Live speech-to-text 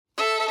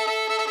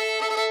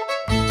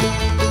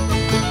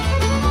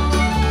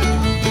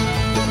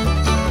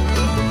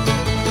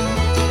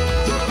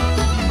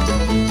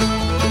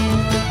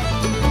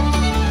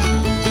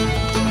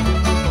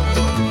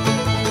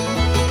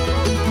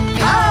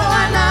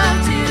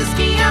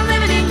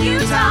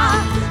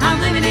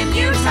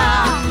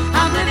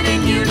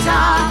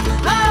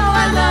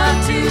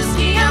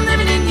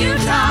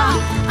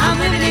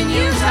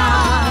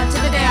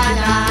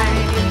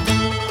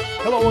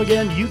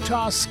weekend,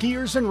 Utah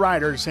skiers and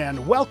riders,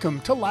 and welcome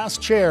to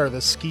Last Chair,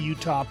 the Ski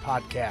Utah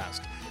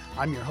podcast.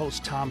 I'm your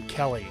host, Tom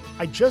Kelly.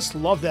 I just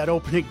love that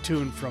opening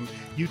tune from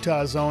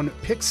Utah's own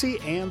Pixie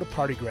and the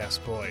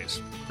Partygrass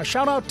Boys. A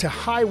shout out to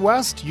High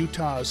West,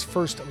 Utah's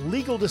first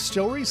legal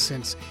distillery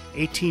since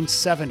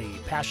 1870,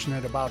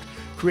 passionate about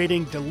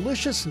creating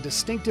delicious and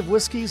distinctive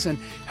whiskeys and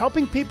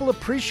helping people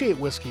appreciate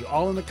whiskey,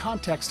 all in the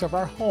context of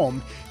our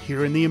home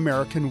here in the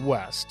American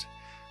West.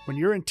 When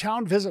you're in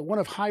town, visit one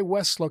of High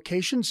West's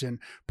locations in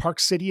Park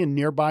City and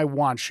nearby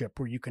Wanship,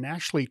 where you can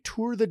actually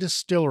tour the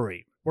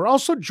distillery. We're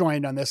also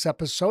joined on this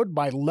episode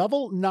by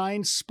Level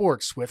 9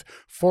 Sports, with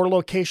 4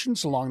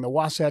 locations along the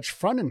Wasatch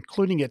Front,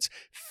 including its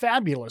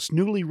fabulous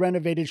newly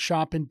renovated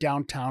shop in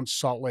downtown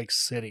Salt Lake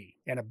City.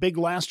 And a big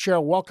Last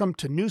Chair welcome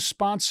to new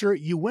sponsor,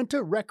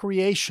 Uinta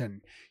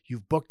Recreation.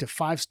 You've booked a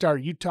 5-star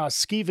Utah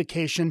ski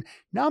vacation.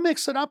 Now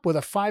mix it up with a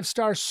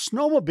 5-star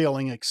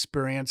snowmobiling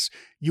experience,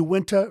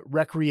 Uinta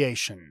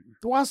Recreation.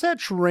 The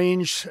Wasatch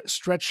Range,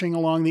 stretching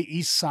along the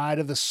east side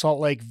of the Salt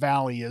Lake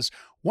Valley, is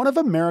one of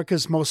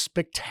America's most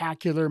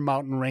spectacular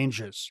mountain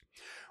ranges.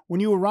 When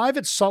you arrive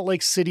at Salt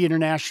Lake City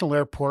International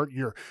Airport,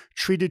 you're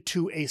treated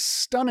to a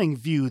stunning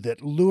view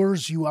that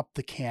lures you up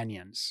the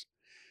canyons.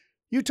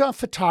 Utah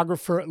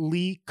photographer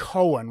Lee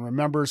Cohen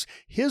remembers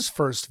his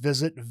first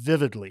visit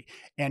vividly,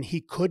 and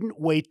he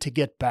couldn't wait to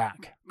get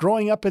back.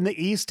 Growing up in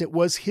the East, it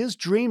was his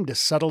dream to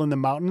settle in the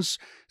mountains,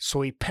 so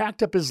he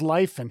packed up his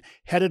life and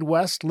headed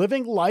west,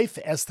 living life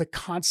as the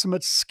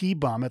consummate ski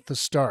bum at the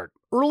start.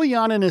 Early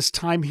on in his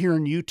time here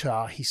in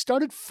Utah, he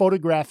started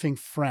photographing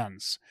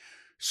friends.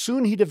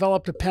 Soon he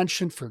developed a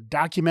penchant for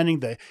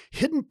documenting the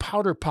hidden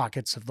powder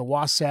pockets of the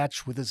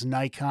Wasatch with his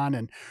Nikon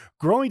and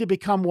growing to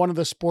become one of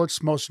the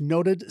sport's most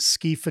noted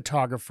ski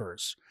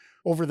photographers.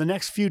 Over the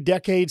next few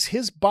decades,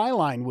 his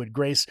byline would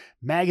grace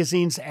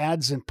magazines,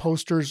 ads, and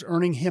posters,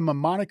 earning him a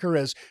moniker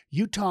as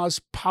Utah's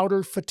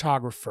powder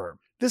photographer.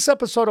 This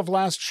episode of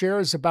Last Chair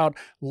is about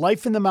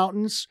life in the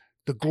mountains,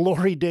 the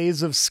glory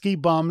days of ski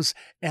bums,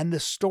 and the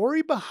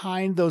story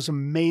behind those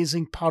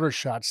amazing powder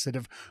shots that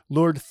have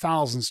lured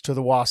thousands to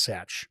the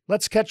Wasatch.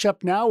 Let's catch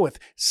up now with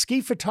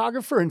ski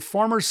photographer and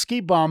former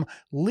ski bum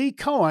Lee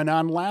Cohen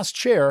on Last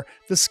Chair,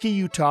 the Ski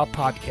Utah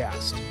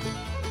podcast.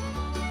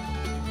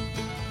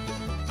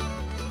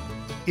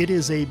 It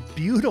is a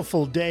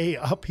beautiful day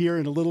up here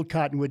in Little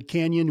Cottonwood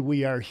Canyon.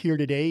 We are here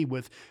today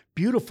with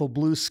beautiful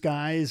blue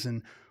skies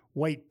and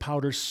white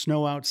powder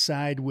snow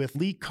outside with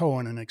Lee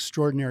Cohen, an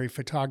extraordinary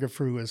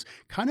photographer who has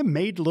kind of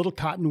made Little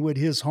Cottonwood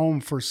his home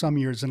for some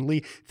years. And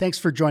Lee, thanks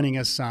for joining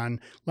us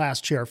on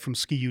Last Chair from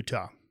Ski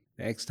Utah.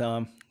 Thanks,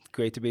 Tom.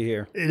 Great to be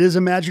here. It is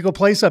a magical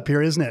place up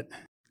here, isn't it?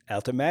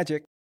 Alta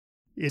Magic.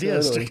 It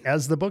is,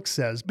 as the book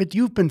says. But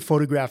you've been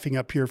photographing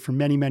up here for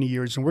many, many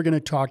years, and we're going to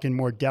talk in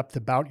more depth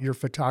about your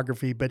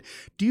photography. But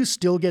do you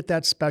still get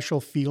that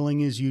special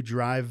feeling as you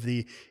drive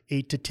the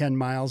 8 to 10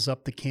 miles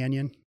up the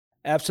canyon?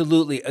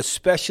 Absolutely,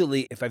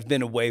 especially if I've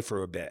been away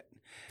for a bit.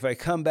 If I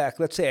come back,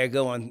 let's say I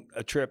go on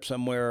a trip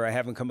somewhere, I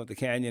haven't come up the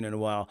canyon in a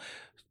while,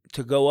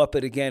 to go up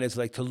it again is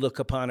like to look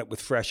upon it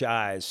with fresh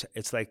eyes.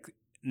 It's like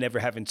never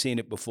having seen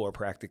it before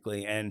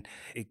practically, and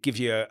it gives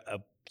you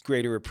a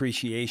greater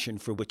appreciation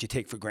for what you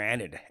take for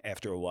granted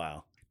after a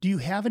while. Do you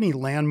have any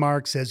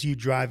landmarks as you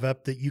drive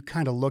up that you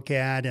kind of look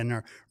at and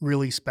are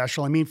really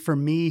special? I mean, for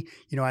me,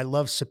 I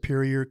love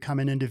Superior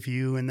coming into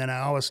view, and then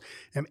I always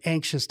am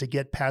anxious to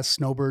get past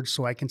Snowbird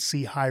so I can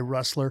see High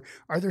Rustler.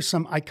 Are there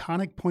some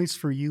iconic points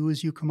for you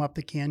as you come up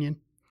the canyon?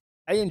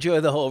 I enjoy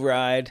the whole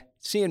ride.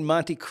 Seeing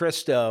Monte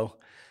Cristo,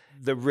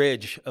 the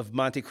ridge of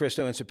Monte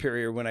Cristo and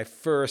Superior, when I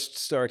first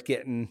start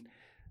getting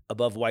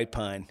above White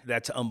Pine,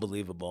 that's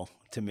unbelievable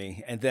to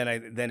me. And then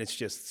it's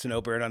just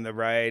Snowbird on the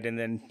right, and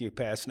then you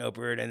pass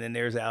Snowbird, and then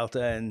there's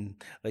Alta, and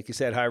like you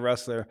said, High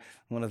Rustler,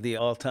 one of the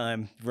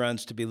all-time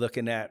runs to be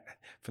looking at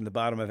from the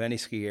bottom of any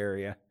ski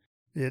area.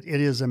 It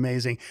is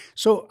amazing.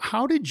 So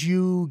how did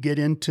you get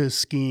into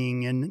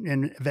skiing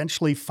and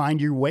eventually find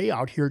your way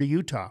out here to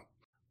Utah?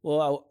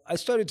 Well, I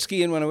started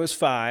skiing when I was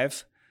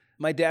 5.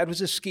 My dad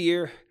was a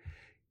skier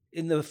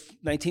in the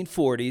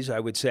 1940s, I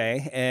would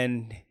say,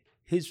 and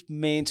his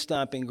main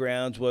stomping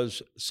grounds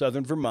was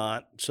southern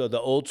Vermont. So the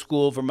old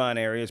school Vermont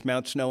areas,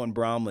 Mount Snow and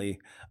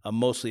Bromley,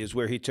 mostly is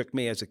where he took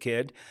me as a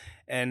kid.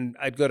 And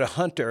I'd go to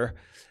Hunter.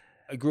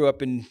 I grew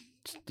up in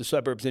the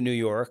suburbs of New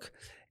York,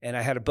 and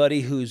I had a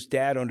buddy whose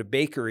dad owned a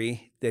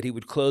bakery that he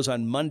would close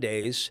on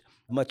Mondays,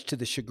 much to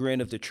the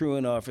chagrin of the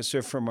truant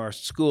officer from our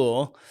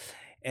school.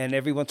 And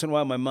every once in a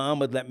while, my mom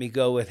would let me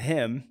go with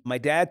him. My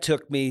dad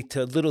took me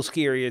to little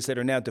ski areas that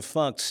are now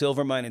defunct,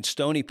 Silvermine and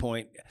Stony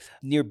Point,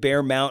 near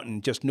Bear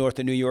Mountain, just north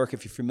of New York,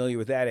 if you're familiar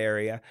with that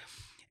area.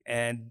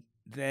 And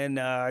then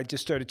I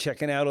just started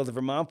checking out all the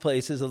Vermont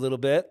places a little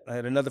bit. I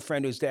had another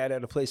friend whose dad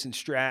had a place in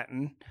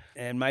Stratton.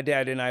 And my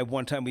dad and I,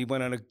 one time, we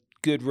went on a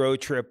good road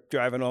trip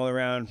driving all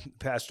around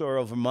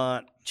pastoral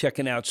Vermont,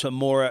 checking out some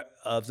more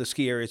of the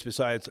ski areas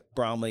besides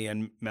Bromley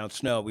and Mount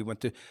Snow. We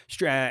went to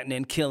Stratton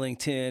and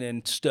Killington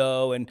and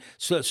Stowe. And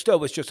so Stowe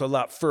was just a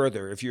lot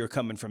further if you were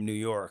coming from New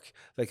York,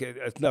 like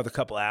another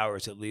couple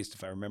hours at least,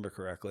 if I remember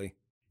correctly.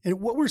 And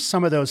what were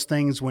some of those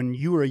things when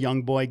you were a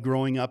young boy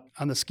growing up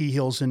on the ski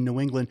hills in New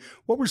England?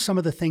 What were some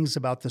of the things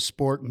about the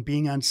sport and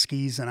being on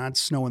skis and on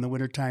snow in the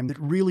wintertime that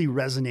really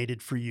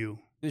resonated for you?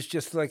 It was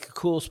just like a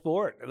cool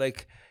sport.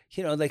 Like,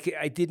 like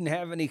I didn't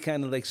have any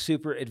kind of like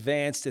super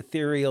advanced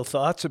ethereal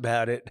thoughts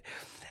about it.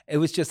 It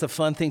was just a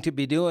fun thing to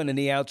be doing in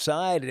the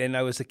outside. And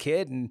I was a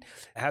kid, and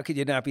how could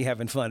you not be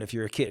having fun if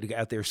you're a kid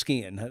out there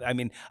skiing? I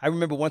mean, I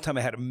remember one time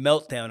I had a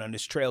meltdown on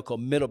this trail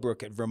called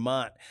Middlebrook at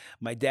Vermont.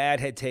 My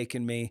dad had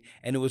taken me,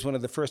 and it was one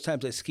of the first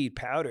times I skied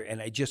powder,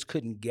 and I just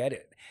couldn't get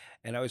it.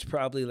 And I was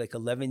probably like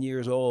 11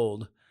 years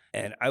old,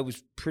 and I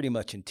was pretty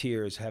much in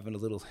tears, having a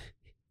little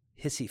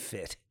hissy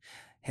fit.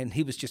 And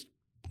he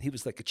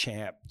was like a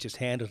champ, just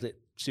handled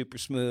it super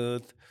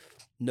smooth,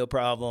 no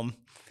problem.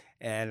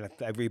 And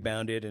I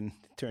rebounded and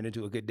turned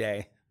into a good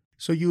day.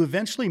 So you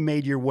eventually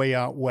made your way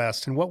out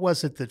west. And what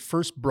was it that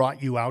first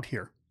brought you out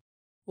here?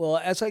 Well,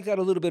 as I got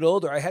a little bit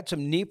older, I had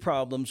some knee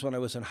problems when I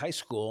was in high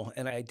school,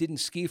 and I didn't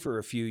ski for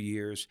a few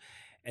years.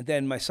 And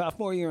then my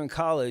sophomore year in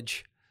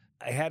college,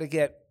 I had to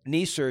get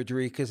knee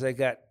surgery because I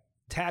got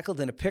tackled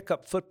in a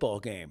pickup football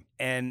game.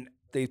 And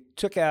they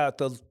took out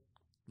the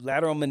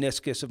lateral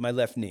meniscus of my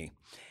left knee.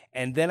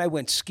 And then I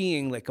went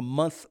skiing like a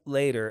month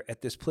later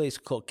at this place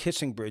called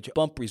Kissing Bridge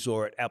Bump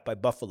Resort out by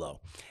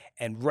Buffalo.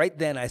 And right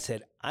then I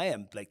said, I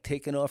am like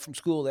taking off from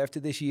school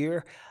after this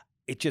year.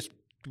 It just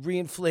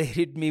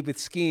reinflated me with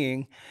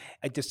skiing.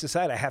 I just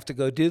decided I have to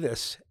go do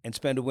this and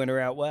spend a winter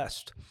out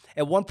west.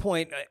 At one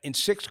point in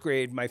sixth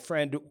grade, my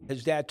friend,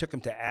 his dad took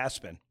him to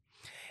Aspen.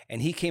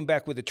 And he came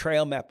back with a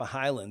trail map of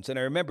Highlands. And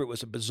I remember it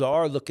was a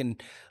bizarre looking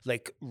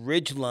like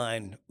ridge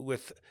line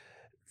with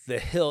the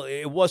hill.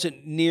 It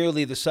wasn't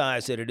nearly the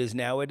size that it is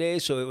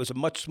nowadays, so it was a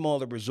much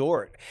smaller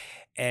resort.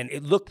 And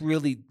it looked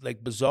really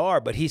like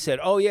bizarre, but he said,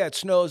 oh yeah, it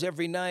snows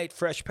every night,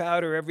 fresh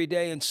powder every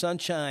day and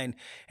sunshine.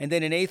 And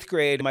then in eighth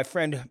grade, my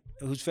friend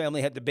whose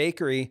family had the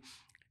bakery,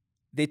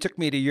 they took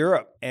me to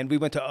Europe, and we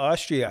went to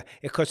Austria.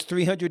 It cost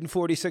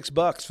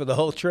 $346 for the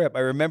whole trip. I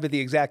remember the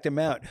exact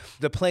amount.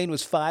 The plane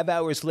was 5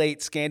 hours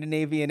late,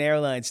 Scandinavian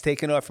Airlines,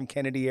 taking off from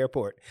Kennedy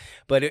Airport.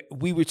 But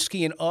we were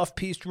skiing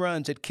off-piste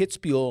runs at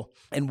Kitzbühel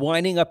and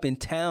winding up in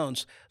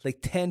towns like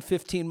 10,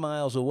 15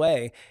 miles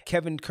away.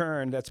 Kevin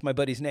Kern, that's my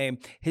buddy's name,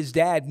 his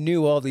dad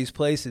knew all these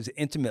places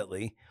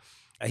intimately.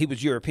 He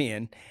was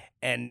European,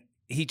 and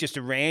he just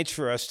arranged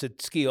for us to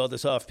ski all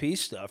this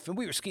off-piste stuff. And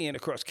we were skiing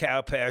across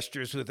cow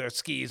pastures with our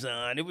skis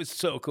on. It was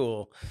so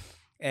cool.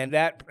 And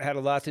that had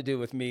a lot to do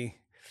with me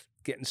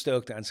getting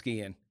stoked on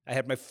skiing. I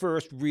had my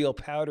first real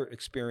powder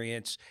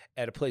experience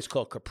at a place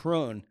called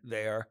Kaprun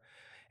there.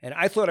 And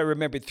I thought I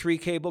remembered 3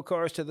 cable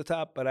cars to the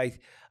top, but I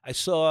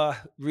saw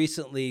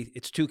recently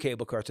it's 2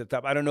 cable cars to the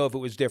top. I don't know if it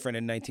was different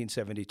in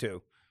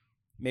 1972.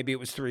 Maybe it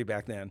was 3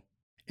 back then.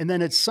 And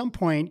then at some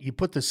point, you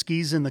put the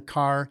skis in the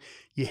car,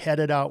 you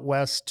headed out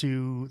west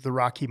to the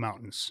Rocky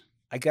Mountains.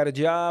 I got a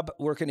job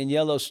working in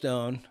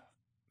Yellowstone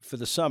for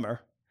the summer,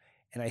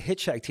 and I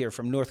hitchhiked here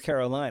from North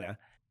Carolina.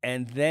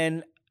 And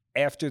then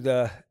after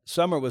the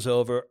summer was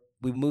over,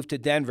 we moved to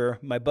Denver.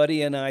 My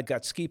buddy and I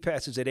got ski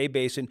passes at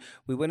A-Basin.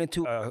 We went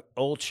into an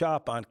old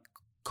shop on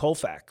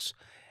Colfax,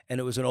 and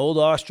it was an old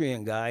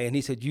Austrian guy, and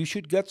he said, you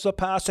should get the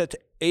pass at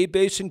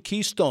A-Basin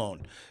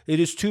Keystone.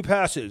 It is 2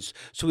 passes.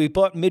 So we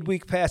bought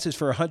midweek passes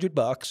for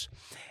 $100,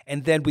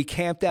 and then we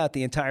camped out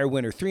the entire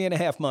winter.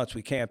 3.5 months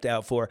we camped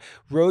out for.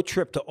 Road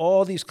trip to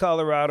all these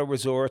Colorado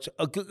resorts,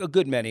 a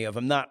good many of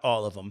them, not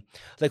all of them.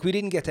 Like we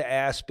didn't get to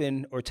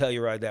Aspen or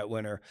Telluride that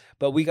winter,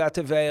 but we got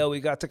to Vail,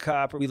 we got to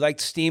Copper. We liked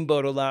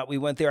Steamboat a lot. We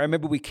went there. I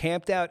remember we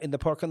camped out in the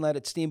parking lot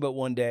at Steamboat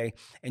one day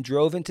and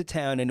drove into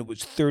town, and it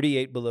was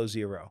 38 below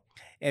zero.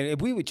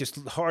 And we were just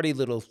hardy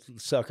little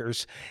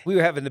suckers. We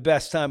were having the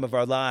best time of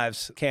our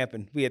lives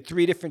camping. We had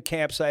 3 different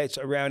campsites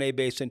around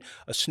A-Basin,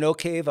 a snow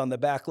cave on the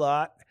back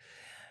lot.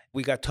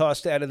 We got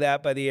tossed out of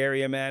that by the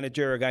area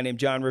manager, a guy named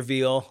John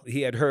Reveal.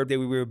 He had heard that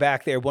we were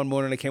back there. One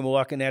morning I came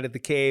walking out of the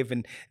cave,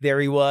 and there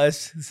he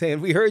was saying,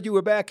 we heard you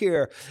were back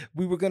here.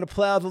 We were going to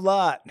plow the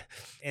lot.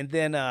 And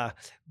then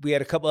we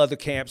had a couple other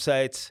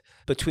campsites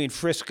between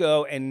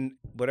Frisco and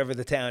whatever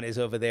the town is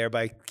over there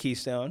by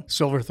Keystone.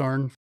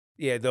 Silverthorne.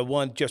 Yeah, the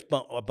one just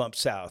a bump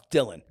south,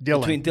 Dillon.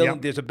 Dillon. Between Dillon,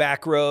 Yep. There's a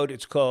back road.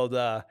 It's called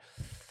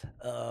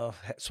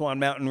Swan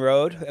Mountain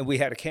Road, and we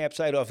had a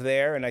campsite off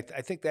there, and I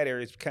think that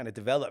area's kind of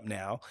developed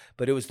now,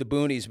 but it was the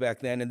boonies back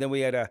then. And then we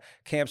had a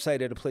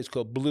campsite at a place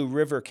called Blue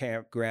River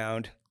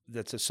Campground.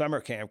 That's a summer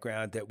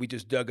campground that we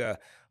just dug a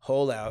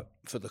hole out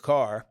for the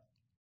car.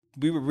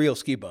 We were real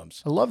ski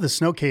bums. I love the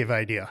snow cave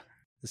idea.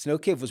 The snow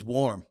cave was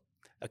warm.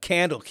 A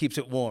candle keeps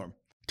it warm.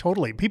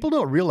 Totally. People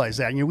don't realize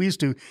that. We used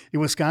to,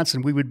 in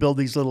Wisconsin, we would build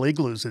these little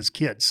igloos as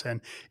kids,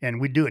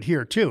 and we'd do it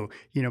here too,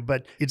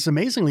 but it's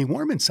amazingly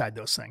warm inside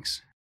those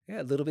things.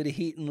 Yeah, a little bit of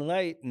heat and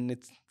light, and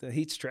the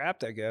heat's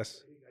trapped, I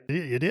guess.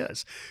 It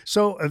is.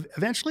 So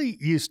eventually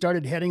you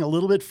started heading a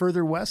little bit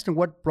further west, and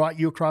what brought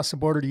you across the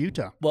border to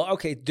Utah? Well,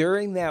 okay,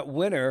 during that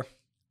winter,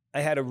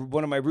 I had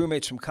one of my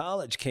roommates from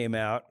college came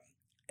out,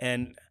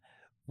 and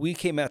we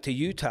came out to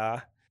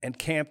Utah and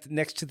camped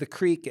next to the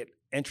creek at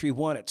entry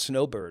 1 at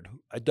Snowbird.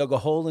 I dug a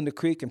hole in the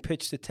creek and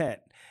pitched a tent.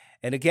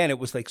 And again, it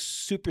was like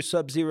super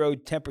sub-zero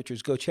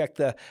temperatures. Go check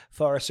the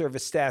Forest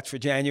Service stats for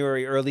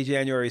early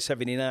January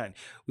 79.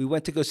 We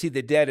went to go see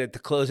the Dead at the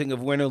closing of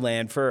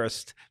Winterland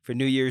first for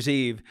New Year's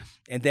Eve.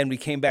 And then we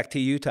came back to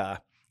Utah.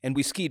 And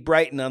we skied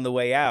Brighton on the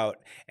way out.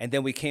 And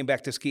then we came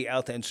back to ski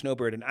Alta and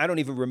Snowbird. And I don't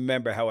even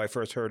remember how I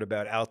first heard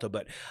about Alta,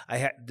 but I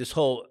had this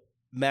whole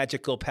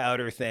magical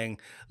powder thing.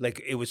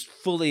 Like, it was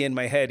fully in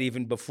my head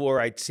even before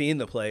I'd seen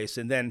the place.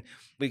 And then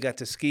we got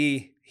to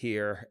ski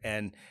here,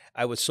 and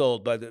I was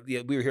sold.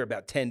 We were here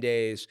about 10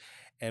 days,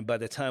 and by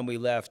the time we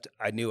left,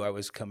 I knew I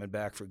was coming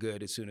back for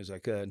good as soon as I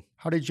could.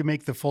 How did you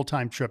make the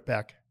full-time trip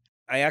back?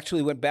 I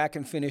actually went back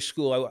and finished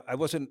school. I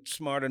wasn't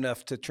smart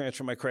enough to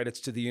transfer my credits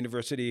to the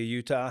University of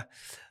Utah.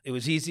 It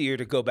was easier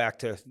to go back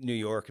to New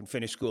York and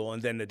finish school.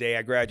 And then the day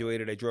I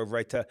graduated, I drove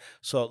right to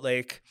Salt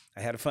Lake.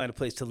 I had to find a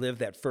place to live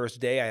that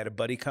first day. I had a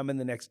buddy come in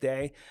the next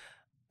day.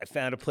 I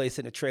found a place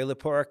in a trailer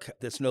park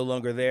that's no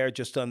longer there,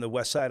 just on the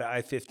west side of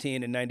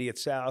I-15 and 90th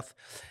South.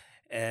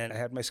 And I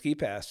had my ski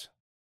pass.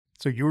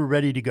 So you were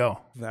ready to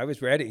go. I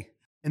was ready.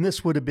 And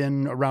this would have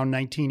been around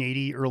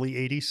 1980, early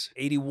 80s?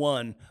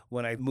 81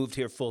 when I moved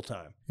here full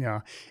time. Yeah.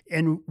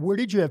 And where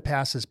did you have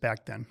passes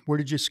back then? Where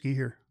did you ski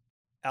here?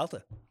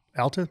 Alta.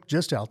 Alta?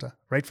 Just Alta,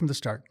 right from the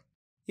start.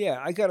 Yeah,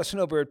 I got a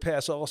Snowbird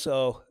pass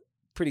also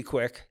pretty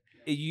quick.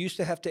 You used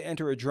to have to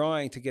enter a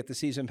drawing to get the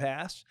season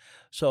pass.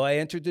 So I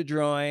entered the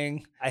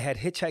drawing. I had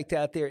hitchhiked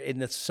out there in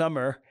the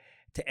summer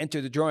to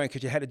enter the drawing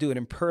because you had to do it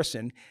in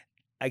person.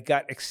 I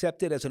got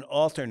accepted as an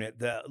alternate.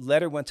 The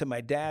letter went to my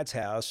dad's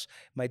house.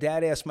 My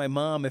dad asked my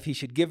mom if he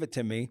should give it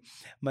to me.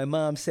 My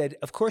mom said,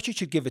 "Of course you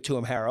should give it to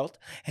him, Harold."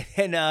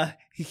 And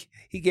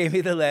he gave me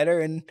the letter,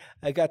 and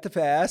I got the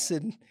pass,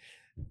 and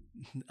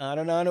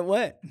on it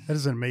went. That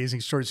is an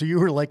amazing story. So you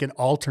were like an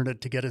alternate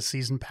to get a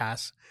season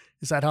pass.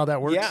 Is that how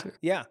that works?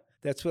 Yeah.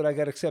 That's what I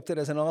got accepted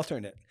as an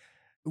alternate.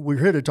 We're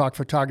here to talk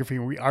photography,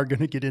 and we are going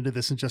to get into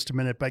this in just a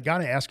minute, but I got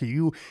to ask you,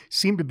 you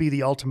seem to be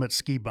the ultimate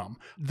ski bum.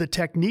 The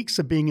techniques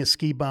of being a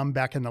ski bum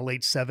back in the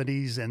late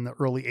 70s and the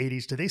early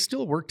 80s, do they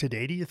still work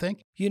today, do you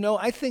think?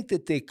 I think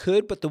that they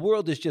could, but the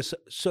world is just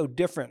so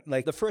different.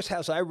 Like the first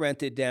house I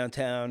rented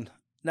downtown,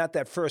 not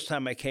that first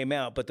time I came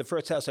out, but the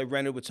first house I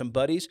rented with some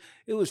buddies,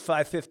 it was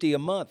 $550 a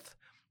month.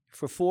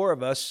 For 4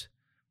 of us,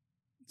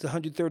 it's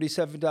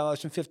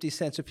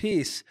 $137.50 a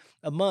piece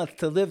a month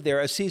to live there.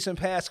 A season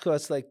pass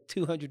costs like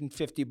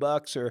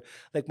 $250, or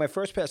like my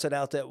first pass at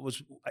Alta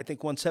was, I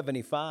think,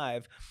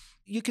 $175.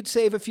 You could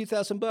save a few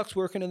 $1,000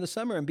 working in the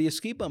summer and be a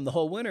ski bum the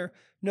whole winter,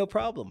 no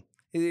problem.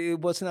 It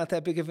was not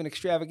that big of an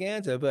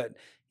extravaganza, but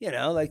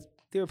like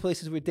there are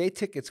places where day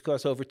tickets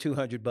cost over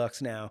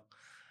 $200 now.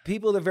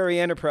 People are very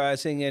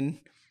enterprising, and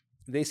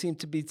they seem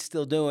to be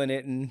still doing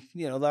it. And,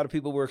 a lot of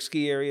people work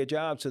ski area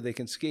jobs so they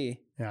can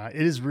ski. Yeah,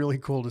 it is really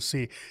cool to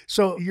see.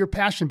 So your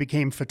passion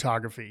became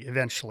photography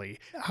eventually.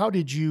 How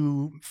did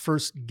you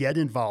first get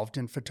involved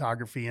in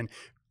photography and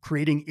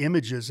creating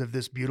images of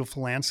this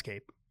beautiful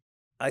landscape?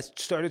 I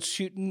started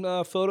shooting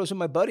photos of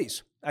my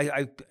buddies.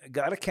 I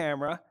got a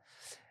camera,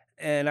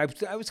 and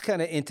I was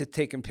kind of into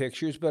taking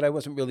pictures, but I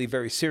wasn't really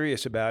very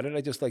serious about it.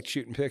 I just liked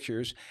shooting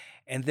pictures.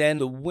 And then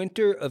the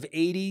winter of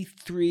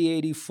 83,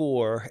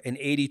 84 and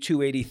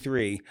 82,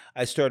 83,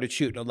 I started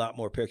shooting a lot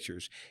more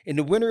pictures. In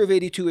the winter of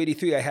 82,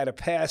 83, I had a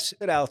pass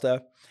at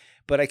Alta,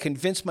 but I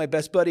convinced my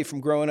best buddy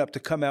from growing up to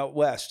come out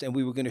west, and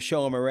we were going to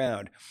show him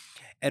around.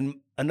 And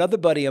another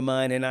buddy of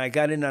mine and I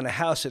got in on a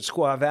house at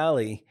Squaw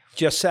Valley,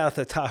 just south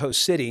of Tahoe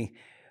City,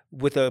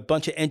 with a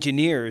bunch of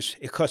engineers.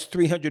 It cost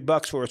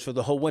 $300 for us for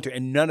the whole winter,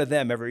 and none of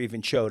them ever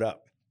even showed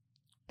up.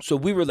 So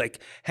we were like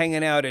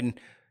hanging out in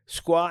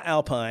Squaw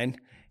Alpine,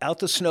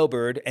 Alta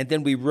Snowbird, and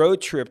then we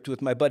road tripped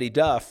with my buddy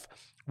Duff.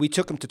 We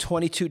took him to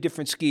 22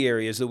 different ski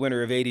areas the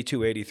winter of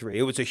 82, 83.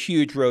 It was a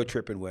huge road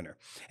trip in winter.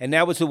 And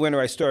that was the winter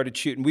I started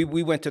shooting.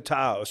 We went to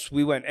Taos.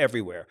 We went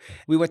everywhere.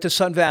 We went to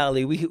Sun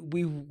Valley.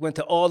 We went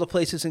to all the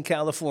places in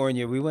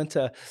California. We went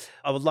to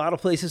a lot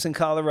of places in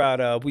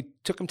Colorado. We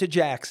took him to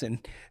Jackson.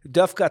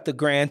 Duff got the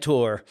grand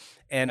tour,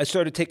 and I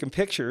started taking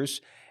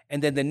pictures.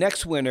 And then the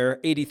next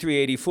winter, 83,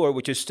 84,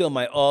 which is still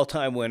my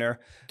all-time winter,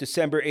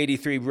 December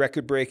 83,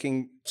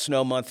 record-breaking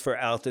snow month for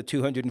Alta,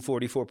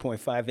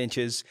 244.5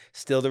 inches,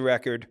 still the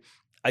record.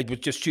 I was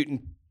just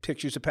shooting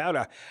pictures of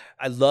powder.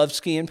 I love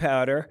skiing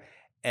powder,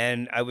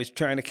 and I was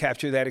trying to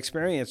capture that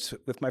experience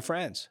with my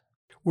friends.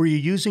 Were you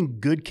using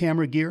good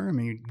camera gear? I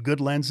mean, good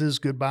lenses,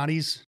 good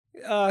bodies?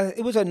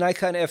 It was a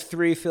Nikon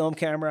F3 film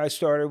camera I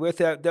started with.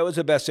 That was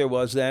the best there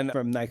was then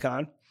from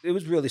Nikon. It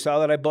was really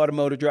solid. I bought a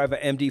motor drive,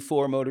 an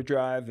MD4 motor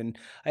drive, and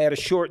I had a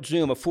short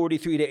zoom, a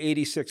 43 to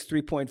 86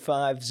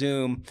 3.5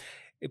 zoom.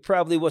 It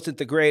probably wasn't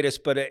the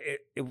greatest, but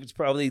it was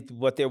probably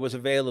what there was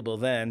available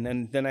then.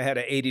 And then I had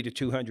an 80 to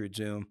 200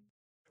 zoom.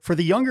 For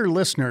the younger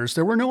listeners,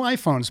 there were no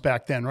iPhones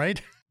back then,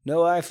 right? No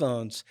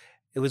iPhones.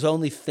 It was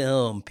only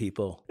film,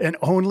 people. And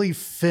only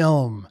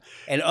film.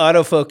 And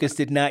autofocus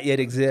did not yet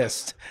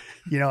exist.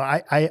 You know,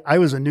 I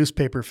was a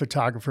newspaper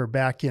photographer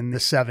back in the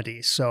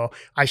 70s. So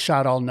I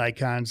shot all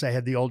Nikons. I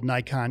had the old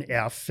Nikon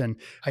F, and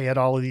I had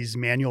all of these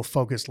manual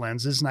focus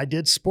lenses, and I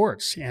did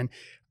sports. And,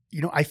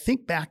 you know, I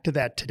think back to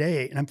that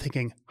today, and I'm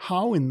thinking,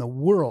 how in the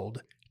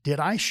world did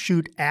I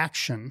shoot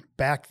action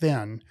back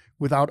then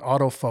without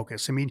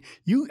autofocus? I mean,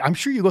 I'm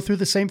sure you go through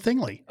the same thing,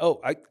 Lee. Oh,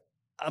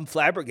 I'm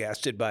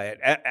flabbergasted by it.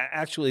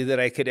 Actually, that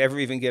I could ever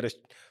even get a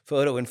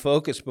photo in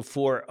focus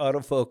before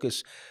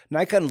autofocus.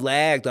 Nikon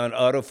lagged on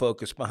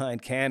autofocus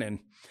behind Canon.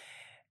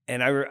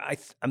 And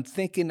I'm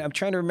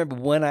trying to remember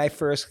when I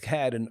first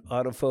had an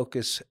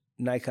autofocus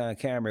Nikon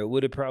camera. It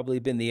would have probably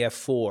been the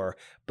F4,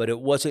 but it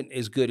wasn't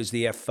as good as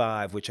the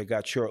F5, which I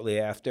got shortly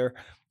after.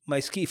 My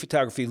ski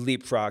photography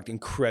leapfrogged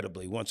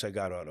incredibly once I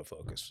got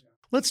autofocus.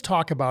 Let's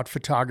talk about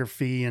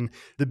photography and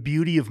the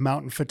beauty of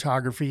mountain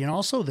photography and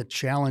also the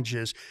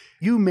challenges.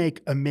 You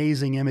make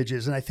amazing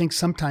images, and I think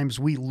sometimes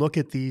we look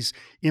at these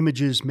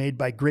images made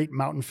by great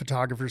mountain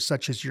photographers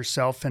such as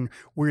yourself, and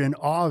we're in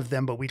awe of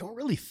them, but we don't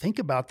really think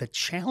about the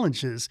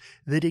challenges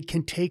that it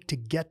can take to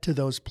get to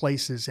those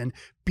places and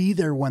be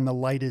there when the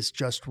light is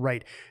just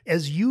right.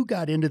 As you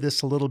got into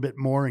this a little bit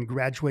more and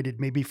graduated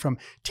maybe from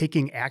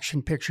taking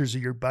action pictures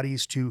of your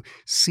buddies to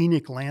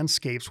scenic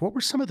landscapes, what were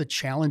some of the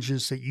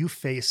challenges that you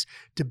face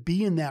to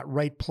be in that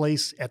right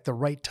place at the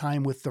right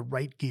time with the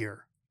right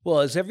gear? Well,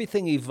 as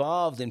everything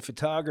evolved in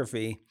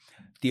photography,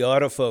 the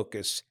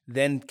autofocus,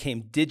 then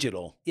came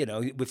digital. You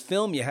know, with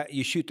film,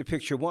 you shoot the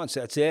picture once,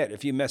 that's it.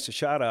 If you mess a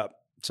shot up,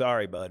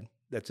 sorry, bud,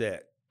 that's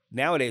it.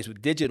 Nowadays,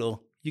 with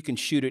digital, you can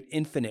shoot it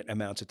infinite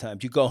amounts of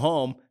times. You go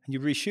home and you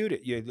reshoot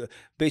it. You're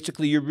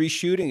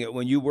reshooting it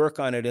when you work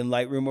on it in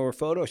Lightroom or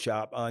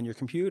Photoshop on your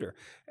computer.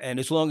 And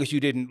as long as you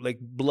didn't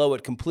blow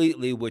it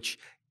completely, which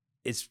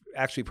is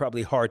actually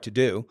probably hard to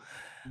do,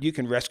 you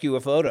can rescue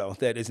a photo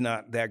that is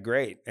not that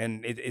great.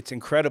 And it's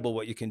incredible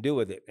what you can do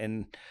with it.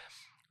 And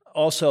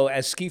also,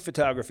 as ski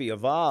photography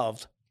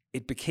evolved,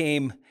 it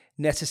became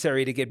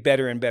necessary to get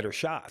better and better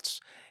shots.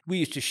 We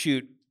used to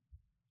shoot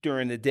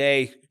during the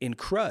day in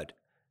crud,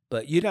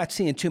 but you're not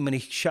seeing too many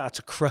shots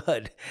of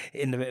crud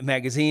in the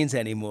magazines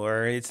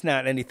anymore. It's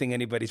not anything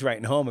anybody's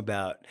writing home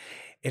about.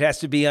 It has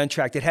to be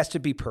untracked. It has to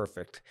be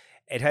perfect.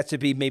 It has to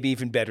be maybe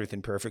even better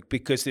than perfect,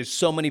 because there's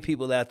so many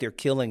people out there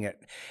killing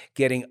it,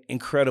 getting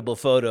incredible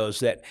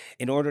photos, that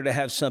in order to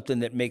have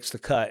something that makes the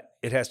cut,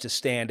 it has to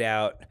stand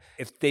out.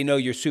 If they know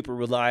you're super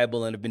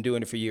reliable and have been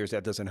doing it for years,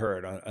 that doesn't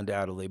hurt,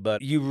 undoubtedly.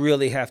 But you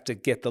really have to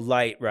get the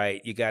light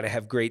right. You got to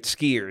have great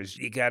skiers.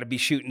 You got to be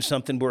shooting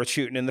something worth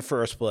shooting in the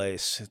first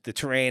place. The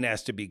terrain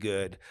has to be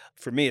good.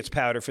 For me, it's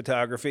powder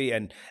photography.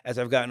 And as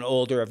I've gotten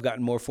older, I've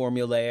gotten more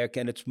formulaic,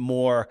 and it's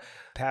more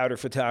powder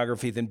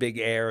photography than big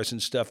airs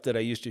and stuff that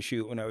I used to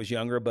shoot when I was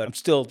younger. But I'm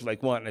still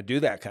wanting to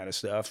do that kind of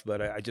stuff,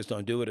 but I just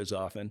don't do it as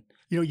often.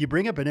 You know, you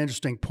bring up an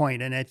interesting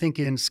point, and I think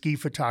in ski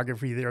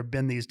photography, there have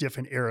been these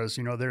different eras.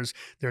 You know, there's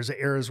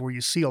eras where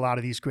you see a lot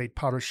of these great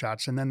powder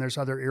shots, and then there's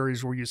other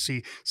areas where you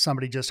see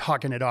somebody just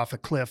hucking it off a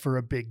cliff or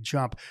a big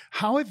jump.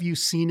 How have you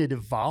seen it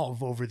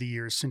evolve over the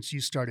years since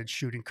you started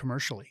shooting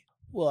commercially?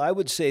 Well, I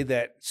would say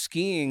that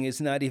skiing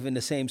is not even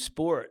the same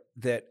sport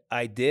that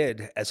I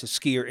did as a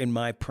skier in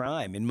my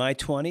prime. In my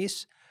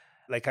 20s,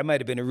 I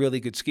might have been a really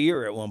good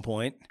skier at one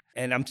point,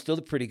 and I'm still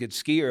a pretty good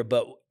skier,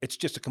 but it's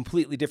just a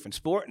completely different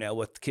sport now,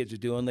 what the kids are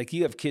doing.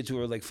 You have kids who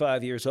are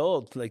 5 years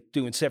old,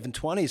 doing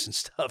 720s and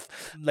stuff.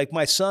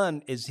 My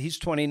son, he's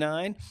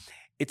 29.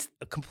 It's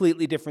a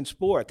completely different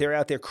sport. They're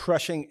out there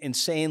crushing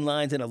insane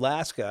lines in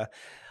Alaska,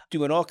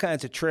 doing all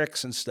kinds of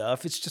tricks and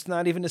stuff. It's just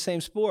not even the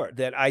same sport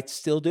that I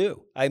still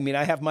do. I mean,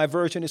 I have my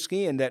version of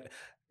skiing that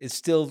is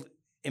still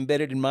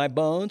embedded in my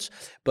bones,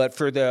 but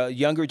for the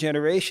younger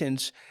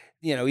generations,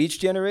 you know, each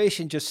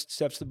generation just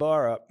steps the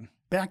bar up.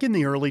 Back in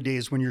the early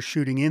days when you're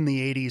shooting in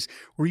the 80s,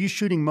 were you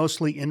shooting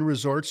mostly in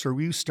resorts, or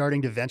were you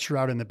starting to venture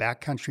out in the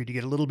backcountry to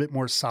get a little bit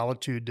more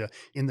solitude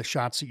in the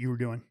shots that you were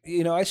doing?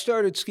 You know, I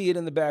started skiing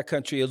in the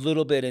backcountry a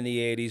little bit in the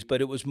 80s,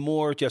 but it was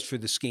more just for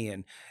the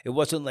skiing. It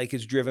wasn't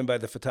it's driven by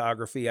the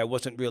photography. I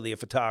wasn't really a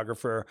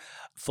photographer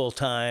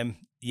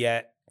full-time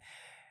yet.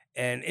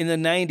 And in the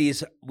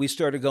 90s, we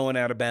started going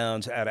out of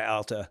bounds out of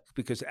Alta,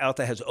 because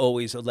Alta has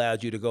always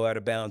allowed you to go out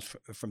of bounds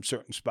from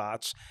certain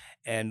spots.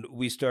 And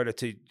we started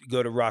to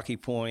go to Rocky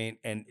Point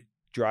and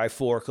Dry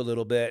Fork a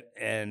little bit,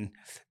 and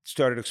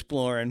started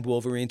exploring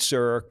Wolverine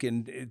Cirque,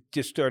 and it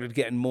just started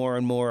getting more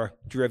and more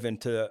driven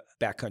to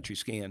backcountry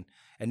skiing.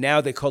 And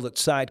now they call it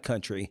side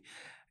country.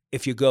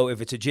 If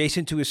it's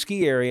adjacent to a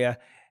ski area,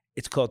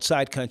 it's called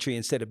side country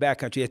instead of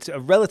backcountry. It's a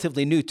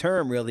relatively new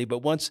term, really, but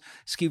once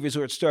ski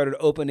resorts started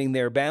opening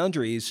their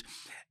boundaries,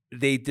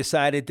 they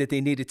decided that they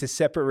needed to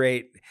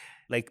separate.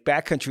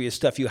 Backcountry is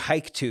stuff you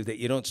hike to that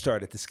you don't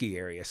start at the ski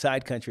area.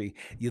 Side country,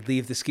 you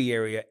leave the ski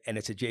area and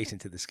it's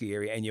adjacent to the ski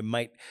area, and you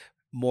might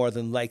more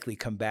than likely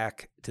come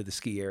back to the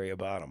ski area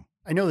bottom.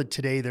 I know that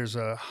today there's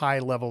a high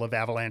level of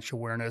avalanche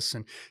awareness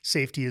and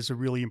safety is a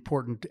really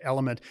important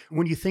element.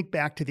 When you think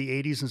back to the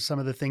 80s and some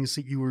of the things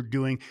that you were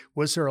doing,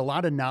 was there a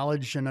lot of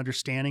knowledge and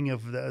understanding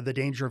of the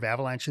danger of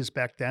avalanches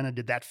back then? And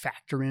did that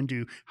factor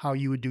into how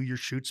you would do your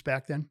shoots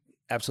back then?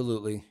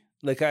 Absolutely.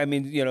 Like, I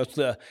mean,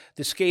 the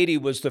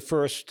Skady was the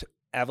first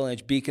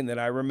avalanche beacon that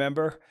I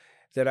remember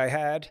that I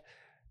had,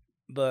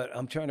 but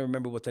I'm trying to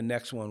remember what the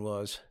next one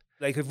was.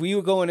 Like, if we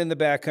were going in the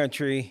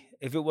backcountry,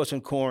 if it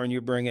wasn't corn,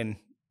 you're bringing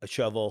a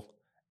shovel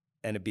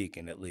and a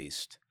beacon at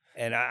least.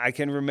 And I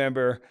can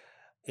remember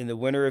in the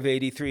winter of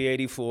 83,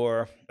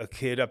 84, a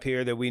kid up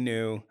here that we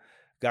knew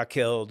got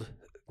killed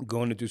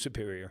going to do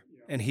Superior.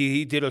 And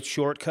he did a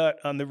shortcut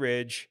on the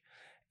ridge,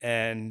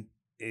 and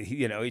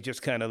he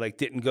just kind of like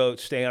didn't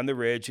stay on the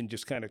ridge and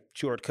just kind of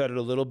shortcutted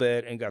a little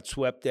bit and got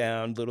swept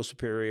down, Little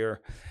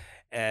Superior.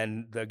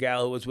 And the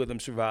gal who was with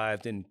him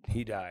survived and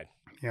he died.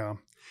 Yeah.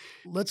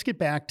 Let's get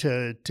back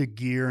to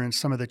gear and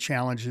some of the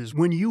challenges.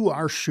 When you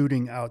are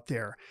shooting out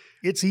there,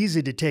 it's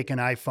easy to take an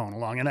iPhone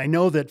along. And I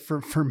know that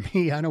for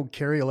me, I don't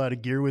carry a lot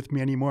of gear with me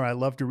anymore. I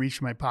love to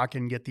reach in my pocket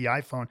and get the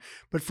iPhone.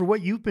 But for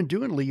what you've been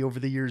doing, Lee, over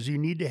the years, you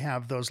need to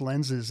have those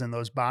lenses and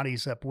those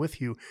bodies up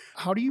with you.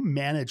 How do you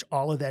manage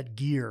all of that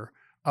gear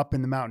up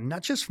in the mountain,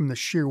 not just from the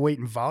sheer weight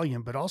and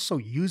volume, but also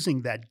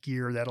using that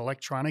gear, that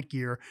electronic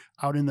gear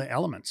out in the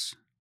elements?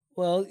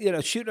 Well,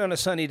 shooting on a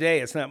sunny day,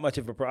 it's not much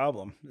of a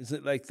problem. Is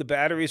it like the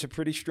batteries are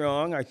pretty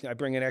strong? I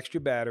bring an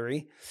extra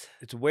battery.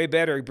 It's way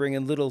better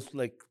bringing little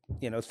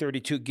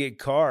 32 gig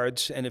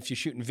cards. And if you're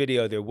shooting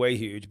video, they're way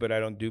huge, but I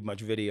don't do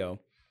much video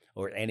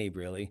or any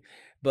really.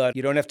 But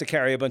you don't have to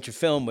carry a bunch of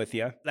film with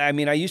you. I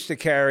mean, I used to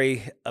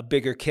carry a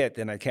bigger kit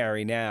than I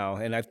carry now,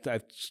 and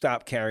I've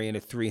stopped carrying a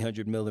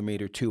 300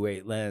 millimeter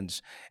 2.8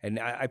 lens. And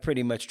I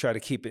pretty much try to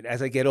keep it.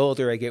 As I get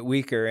older, I get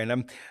weaker,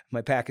 and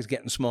my pack is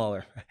getting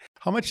smaller.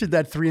 How much did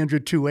that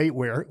 300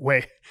 2.8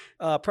 weigh?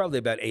 Probably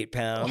about 8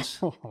 pounds.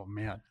 Oh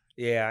man.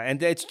 Yeah,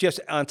 and it's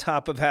just on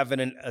top of having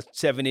a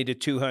 70 to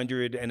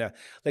 200 and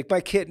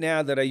my kit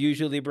now that I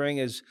usually bring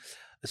is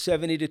a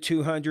 70 to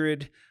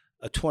 200,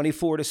 a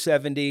 24 to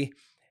 70,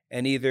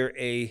 and either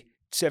a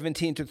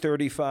 17 to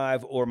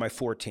 35 or my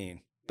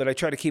 14. But I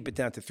try to keep it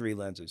down to 3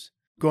 lenses.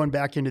 Going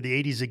back into the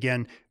 80s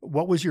again,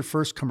 what was your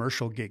first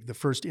commercial gig, the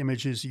first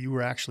images you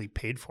were actually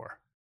paid for?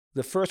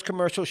 The first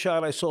commercial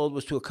shot I sold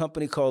was to a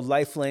company called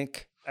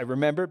Lifelink. I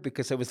remember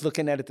because I was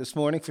looking at it this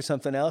morning for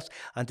something else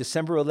on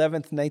December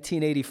 11th,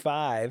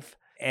 1985.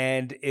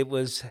 And it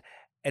was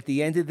at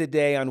the end of the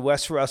day on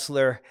West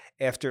Rustler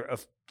after a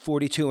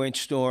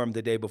 42-inch storm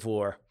the day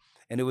before.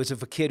 And it was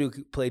of a kid who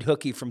played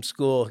hooky from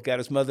school, got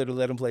his mother to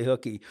let him play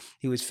hooky.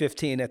 He was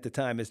 15 at the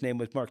time. His name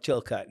was Mark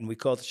Chilcutt, and we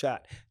called the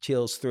shot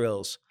Chills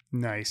Thrills.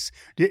 Nice.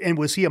 And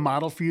was he a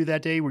model for you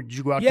that day? Did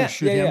you go out to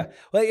shoot him? Yeah.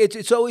 Well,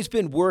 it's always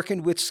been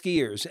working with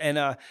skiers.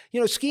 And,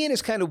 skiing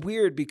is kind of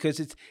weird because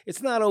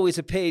it's not always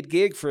a paid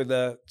gig for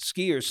the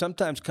skiers.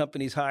 Sometimes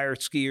companies hire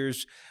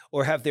skiers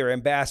or have their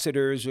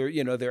ambassadors or,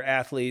 their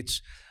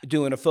athletes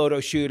doing a photo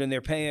shoot and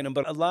they're paying them.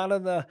 But a lot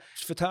of the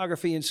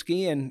photography in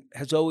skiing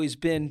has always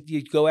been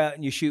you go out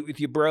and you shoot with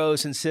your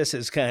bros and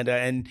sisses kind of,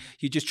 and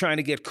you're just trying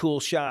to get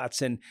cool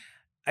shots. And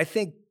I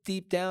think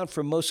deep down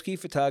for most ski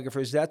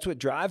photographers, that's what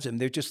drives them.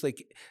 They're just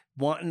like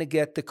wanting to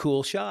get the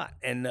cool shot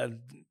and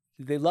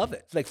they love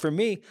it. Like for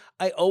me,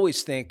 I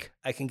always think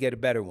I can get a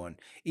better one,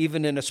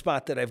 even in a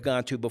spot that I've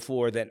gone to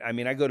before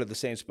I go to the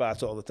same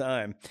spots all the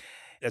time.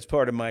 That's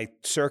part of my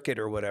circuit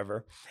or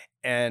whatever.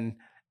 And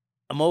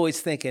I'm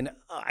always thinking,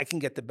 I can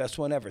get the best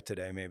one ever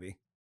today, maybe.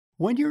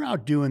 When you're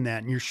out doing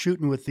that and you're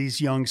shooting with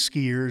these young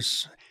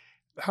skiers,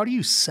 how do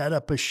you set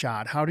up a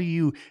shot? How do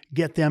you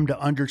get them to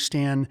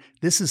understand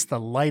this is the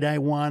light I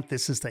want,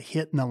 this is the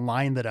hit and the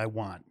line that I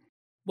want?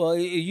 Well,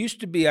 it used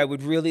to be I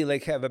would really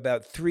have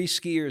about 3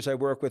 skiers I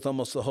work with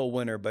almost the whole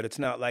winter, but it's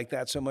not like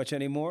that so much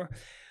anymore.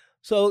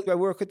 So I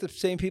work with the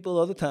same people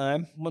all the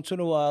time. Once in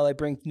a while, I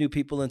bring new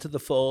people into the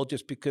fold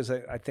just because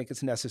I think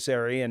it's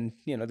necessary. And,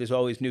 there's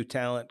always new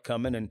talent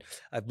coming, and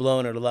I've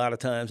blown it a lot of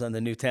times on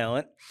the new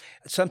talent.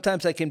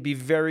 Sometimes I can be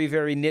very,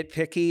 very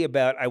nitpicky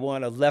about I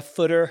want a left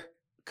footer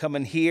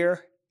coming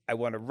here. I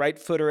want a right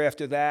footer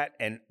after that,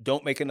 and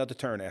don't make another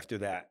turn after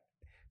that.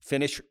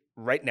 Finish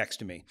right next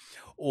to me.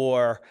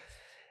 Or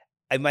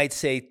I might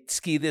say,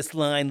 ski this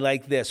line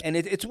like this. And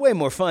it's way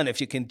more fun if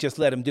you can just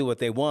let them do what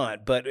they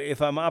want. But if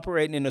I'm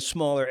operating in a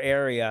smaller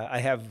area, I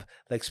have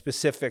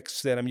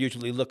specifics that I'm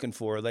usually looking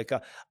for,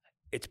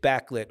 it's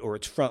backlit or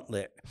it's front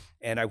lit.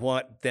 And I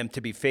want them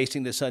to be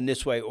facing the sun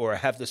this way or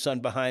have the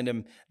sun behind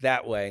them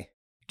that way.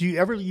 Do you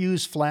ever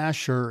use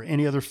flash or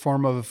any other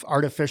form of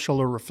artificial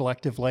or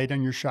reflective light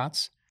on your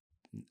shots?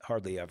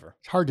 Hardly ever.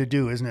 It's hard to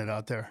do, isn't it,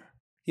 out there?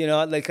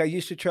 I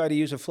used to try to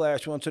use a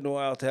flash once in a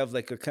while to have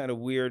a kind of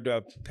weird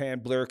pan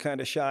blur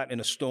kind of shot in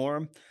a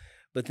storm.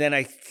 But then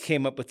I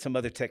came up with some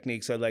other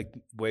techniques I like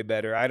way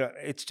better.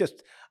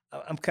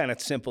 I'm kind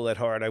of simple at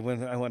heart. I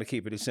want to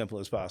keep it as simple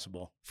as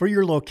possible. For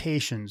your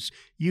locations,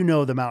 you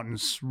know the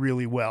mountains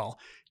really well.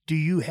 Do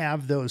you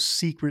have those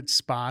secret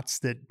spots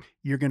that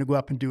you're going to go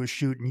up and do a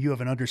shoot and you have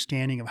an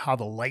understanding of how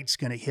the light's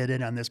going to hit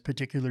it on this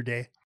particular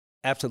day?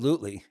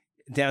 Absolutely.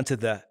 Down to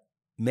the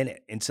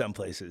minute in some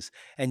places.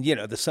 And,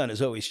 the sun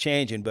is always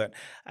changing. But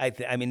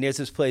I mean, there's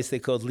this place they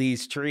called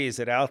Lee's Trees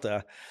at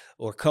Alta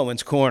or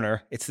Cohen's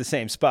Corner. It's the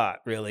same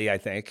spot, really, I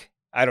think.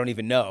 I don't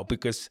even know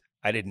because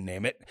I didn't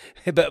name it.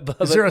 but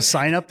Is there a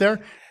sign up there?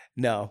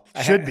 No.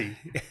 Should be.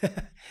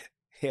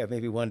 Yeah,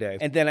 maybe one day.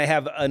 And then I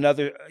have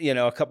another,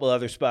 a couple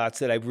other spots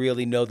that I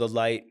really know the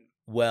light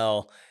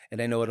well and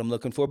I know what I'm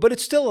looking for. But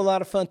it's still a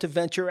lot of fun to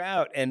venture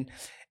out and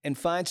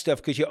find stuff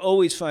because you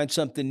always find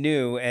something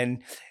new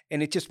and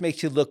it just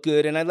makes you look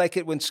good. And I like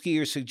it when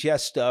skiers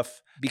suggest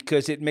stuff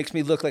because it makes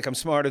me look like I'm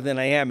smarter than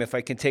I am if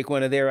I can take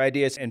one of their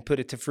ideas and put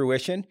it to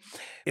fruition.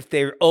 If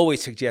they're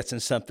always suggesting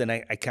something,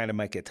 I kind of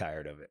might get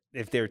tired of it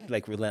if they're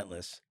like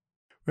relentless.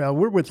 Well,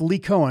 we're with Lee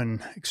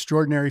Cohen,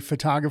 extraordinary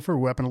photographer.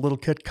 We're up in a little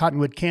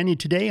Cottonwood Canyon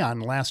today on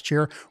Last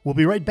Chair. We'll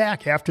be right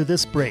back after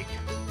this break.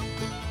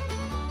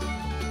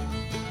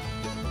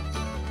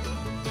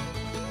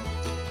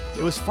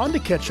 It was fun to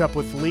catch up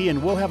with Lee,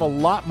 and we'll have a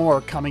lot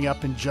more coming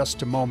up in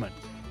just a moment.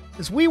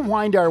 As we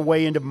wind our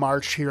way into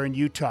March here in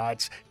Utah,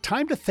 it's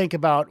time to think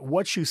about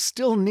what you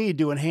still need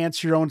to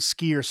enhance your own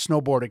ski or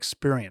snowboard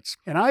experience.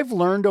 And I've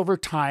learned over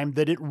time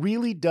that it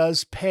really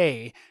does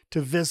pay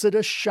to visit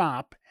a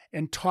shop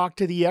and talk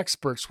to the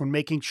experts when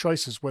making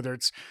choices, whether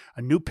it's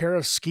a new pair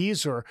of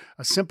skis or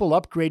a simple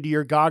upgrade to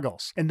your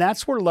goggles. And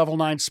that's where Level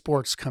 9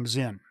 Sports comes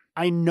in.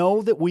 I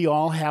know that we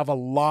all have a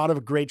lot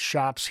of great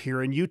shops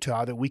here in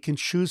Utah that we can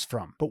choose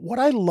from. But what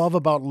I love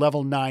about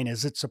Level 9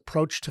 is its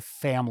approach to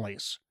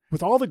families.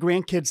 With all the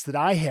grandkids that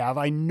I have,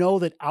 I know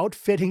that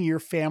outfitting your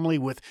family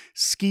with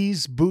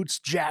skis, boots,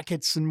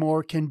 jackets, and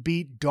more can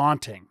be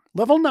daunting.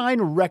 Level 9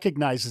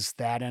 recognizes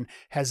that and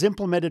has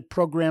implemented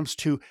programs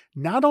to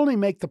not only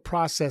make the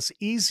process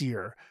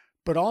easier,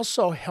 but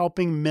also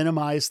helping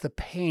minimize the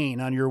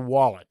pain on your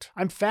wallet.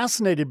 I'm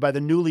fascinated by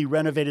the newly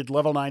renovated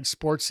Level 9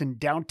 Sports in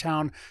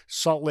downtown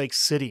Salt Lake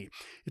City.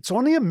 It's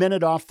only a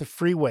minute off the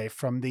freeway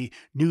from the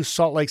new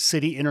Salt Lake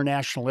City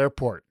International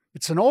Airport.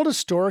 It's an old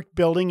historic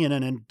building in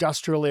an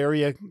industrial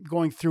area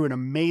going through an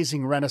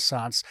amazing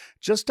renaissance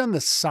just on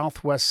the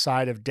southwest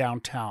side of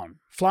downtown.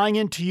 Flying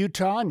into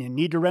Utah and you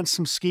need to rent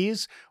some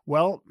skis?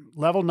 Well,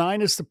 Level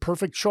 9 is the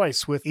perfect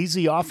choice with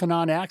easy off and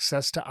on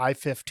access to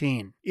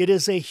I-15. It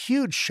is a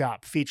huge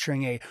shop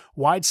featuring a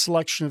wide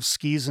selection of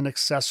skis and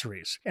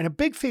accessories. And a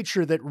big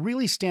feature that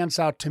really stands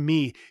out to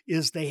me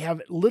is they have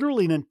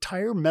literally an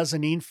entire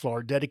mezzanine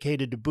floor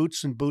dedicated to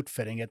boots and boot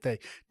fitting at the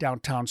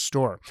downtown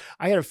store.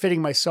 I had a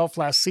fitting myself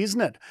last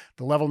season at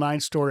the Level 9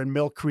 store in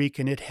Mill Creek,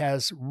 and it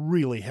has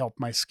really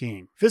helped my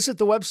skiing. Visit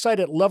the website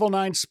at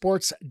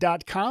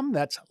level9sports.com.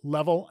 That's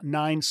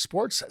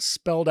Level9Sports,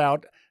 spelled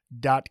out,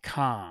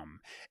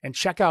 .com, and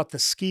check out the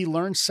Ski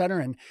Learn Center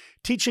and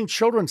Teaching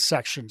Children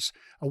sections,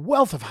 a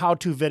wealth of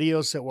how-to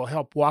videos that will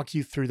help walk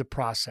you through the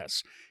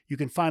process. You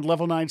can find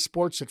Level 9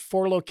 Sports at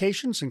 4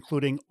 locations,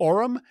 including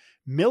Orem,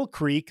 Mill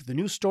Creek, the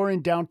new store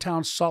in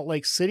downtown Salt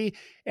Lake City,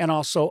 and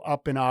also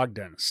up in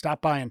Ogden.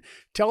 Stop by and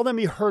tell them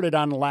you heard it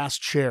on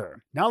Last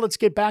Chair. Now let's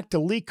get back to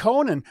Lee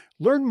Cohen and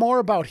learn more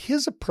about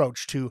his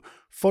approach to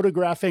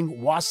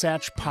photographing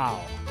Wasatch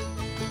Powell.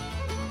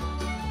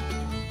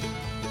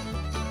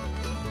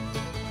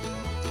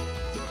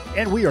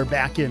 And we are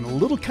back in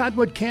Little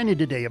Cottonwood Canyon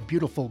today, a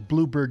beautiful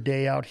bluebird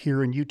day out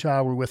here in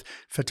Utah. We're with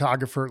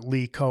photographer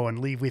Lee Cohen.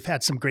 Lee, we've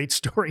had some great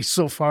stories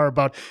so far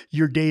about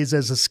your days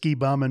as a ski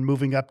bum and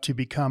moving up to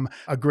become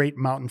a great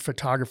mountain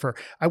photographer.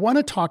 I want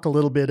to talk a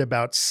little bit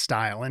about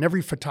style, and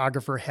every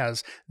photographer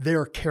has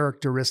their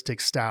characteristic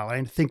style.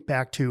 I think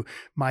back to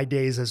my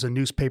days as a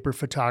newspaper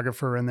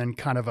photographer and then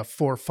kind of a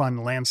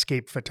for-fun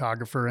landscape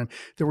photographer, and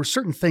there were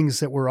certain things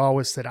that were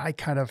always that I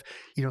kind of,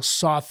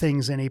 saw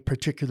things in a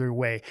particular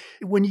way.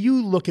 When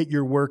you look at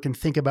your work and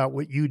think about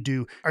what you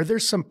do, are there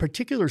some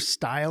particular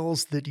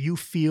styles that you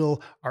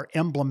feel are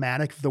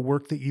emblematic of the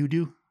work that you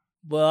do?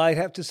 Well, I'd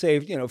have to say,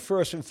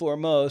 first and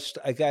foremost,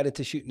 I got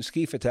into shooting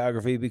ski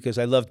photography because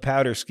I loved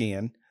powder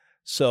skiing.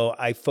 So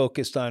I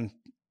focused on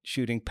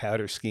shooting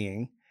powder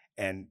skiing.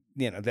 And,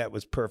 that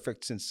was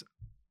perfect since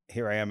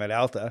here I am at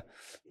Alta,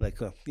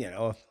 like, a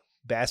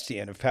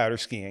bastion of powder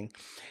skiing.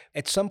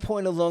 At some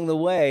point along the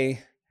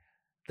way,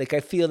 I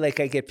feel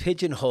like I get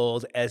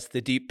pigeonholed as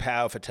the deep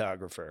POW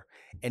photographer.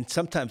 And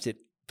sometimes it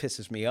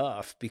pisses me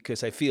off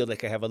because I feel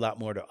like I have a lot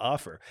more to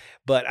offer.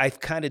 But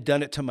I've kind of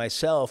done it to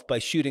myself by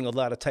shooting a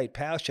lot of tight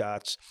POW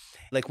shots.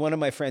 Like one of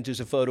my friends who's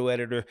a photo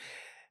editor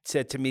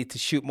said to me to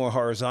shoot more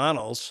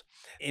horizontals.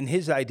 In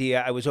his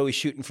idea, I was always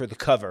shooting for the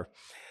cover.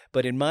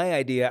 But in my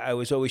idea, I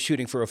was always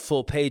shooting for a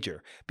full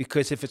pager.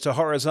 Because if it's a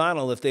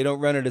horizontal, if they don't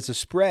run it as a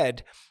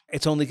spread,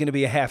 it's only going to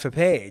be a half a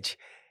page.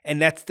 And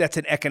that's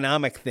an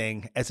economic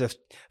thing as a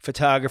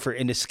photographer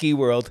in the ski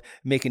world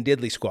making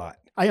diddly squat.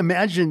 I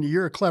imagine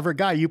you're a clever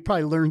guy. You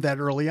probably learned that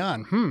early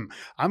on.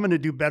 I'm going to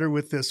do better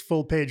with this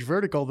full page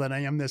vertical than I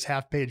am this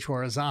half page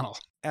horizontal.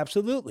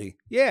 Absolutely.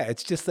 Yeah,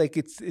 it's just like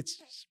it's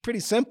pretty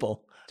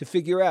simple to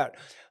figure out.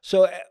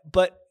 So,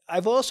 but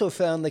I've also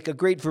found like a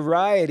great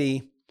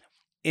variety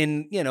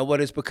in, what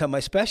has become my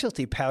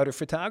specialty, powder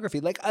photography.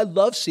 Like I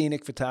love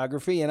scenic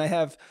photography and I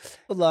have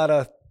a lot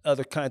of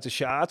other kinds of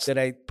shots that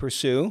I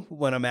pursue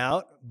when I'm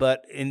out.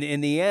 But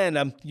in the end,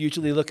 I'm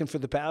usually looking for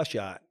the POW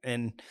shot.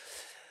 And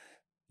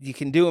you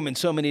can do them in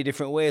so many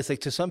different ways. Like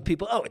to some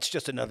people, oh, it's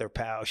just another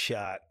POW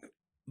shot.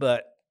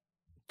 But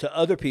to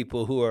other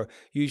people who are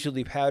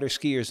usually powder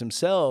skiers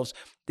themselves,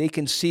 they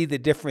can see the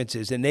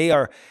differences and they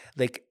are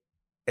like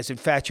as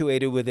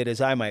infatuated with it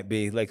as I might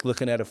be, like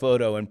looking at a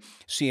photo and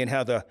seeing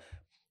how the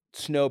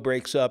snow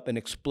breaks up and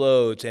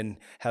explodes and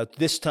how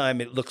this time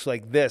it looks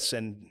like this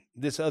and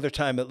this other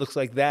time it looks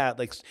like that.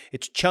 Like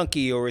it's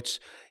chunky or it's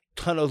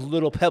a ton of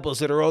little pebbles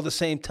that are all the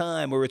same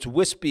time, or it's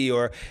wispy,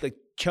 or like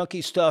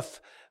chunky stuff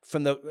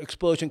from the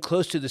explosion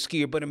close to the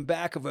skier, but in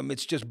back of him,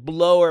 it's just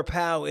blow or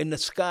pow in the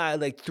sky,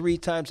 like 3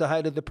 times the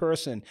height of the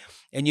person.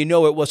 And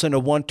it wasn't a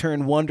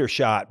one-turn wonder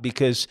shot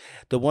because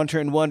the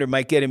one-turn wonder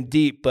might get him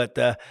deep, but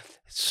the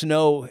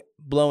snow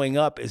blowing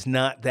up is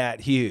not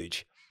that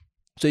huge.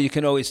 So you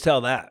can always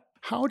tell that.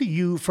 How do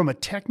you, from a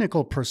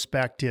technical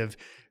perspective,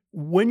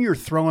 when you're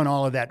throwing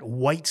all of that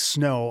white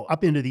snow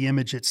up into the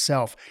image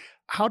itself,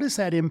 how does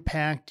that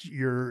impact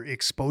your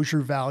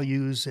exposure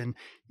values? And,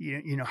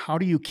 how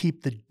do you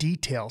keep the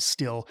detail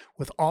still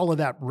with all of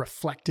that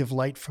reflective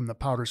light from the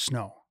powder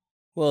snow?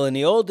 Well, in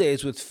the old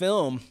days with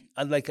film,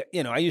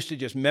 I used to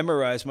just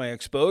memorize my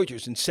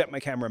exposures and set my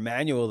camera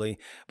manually.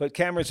 But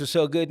cameras are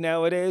so good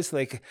nowadays,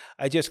 like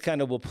I just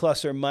kind of will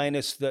plus or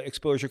minus the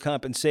exposure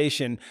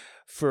compensation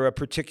for a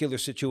particular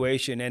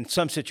situation. And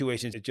some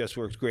situations, it just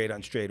works great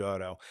on straight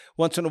auto.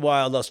 Once in a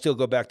while, I'll still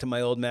go back to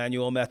my old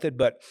manual method.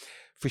 But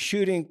for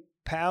shooting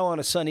POW on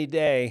a sunny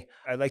day,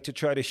 I like to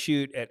try to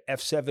shoot at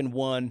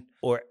f7.1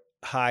 or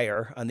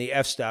higher on the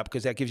f-stop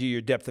because that gives you your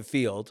depth of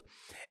field.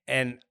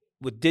 And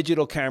with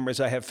digital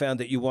cameras, I have found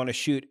that you want to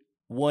shoot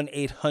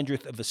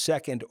 1/800th of a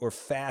second or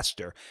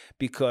faster,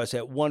 because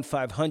at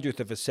 1/500th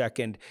of a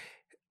second,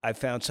 I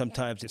found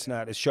sometimes it's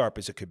not as sharp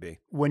as it could be.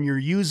 When you're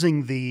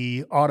using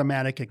the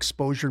automatic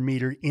exposure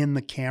meter in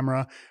the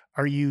camera,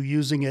 are you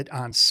using it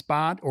on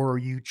spot or are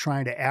you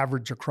trying to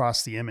average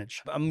across the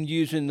image? I'm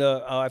using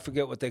I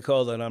forget what they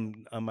call it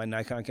on my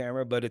Nikon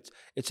camera, but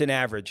it's an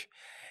average.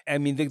 I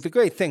mean, the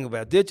great thing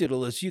about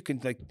digital is you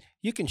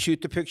can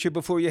shoot the picture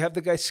before you have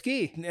the guy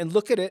ski and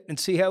look at it and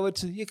see how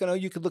it's, you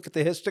could look at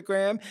the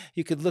histogram,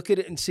 you could look at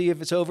it and see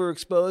if it's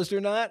overexposed or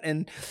not.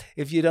 And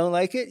if you don't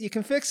like it, you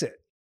can fix it.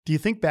 Do you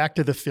think back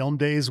to the film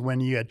days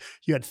when you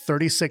had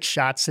 36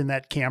 shots in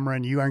that camera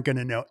and you aren't going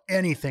to know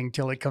anything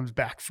till it comes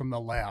back from the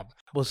lab?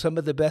 Well, some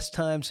of the best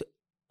times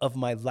of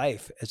my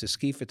life as a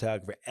ski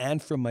photographer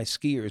and for my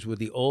skiers were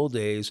the old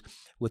days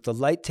with the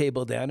light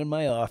table down in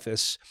my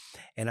office,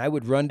 and I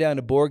would run down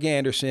to Borg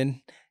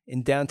Anderson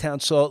in downtown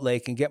Salt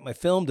Lake and get my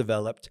film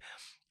developed.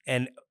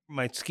 And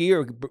my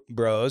skier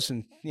bros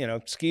and,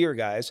 skier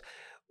guys,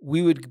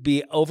 we would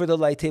be over the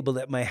light table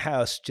at my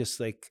house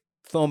just like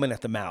foaming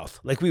at the mouth.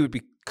 Like we would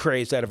be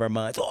crazed out of our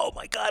minds. Oh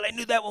my God, I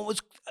knew that one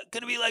was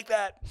going to be like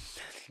that.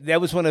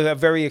 That was a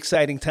very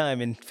exciting time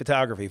in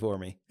photography for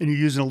me. And you're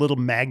using a little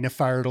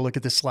magnifier to look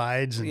at the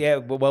slides? Yeah,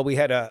 well, we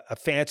had a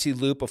fancy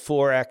loop, a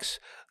 4X.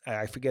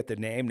 I forget the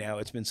name now.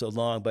 It's been so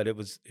long, but it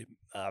was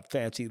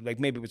fancy, like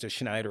maybe it was a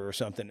Schneider or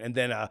something. And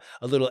then a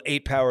little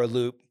 8-power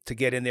loop to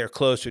get in there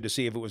closer to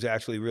see if it was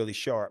actually really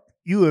sharp.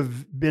 You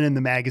have been in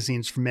the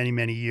magazines for many,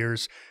 many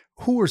years.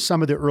 Who were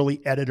some of the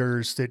early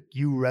editors that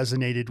you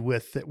resonated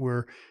with that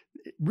were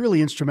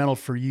really instrumental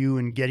for you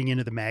in getting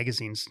into the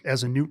magazines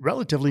as a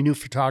relatively new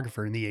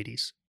photographer in the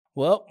 80s?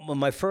 Well, when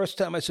my first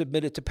time I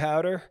submitted to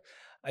Powder,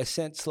 I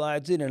sent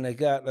slides in and I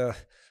got a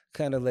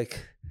kind of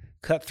like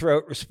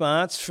cutthroat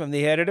response from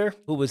the editor,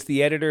 who was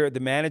the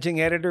managing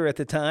editor at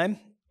the time.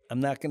 I'm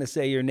not going to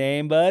say your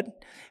name, bud,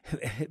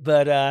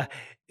 but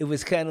it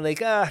was kind of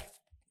like,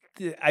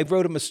 I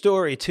wrote him a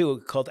story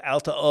too called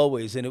Alta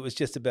Always, and it was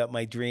just about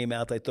my dream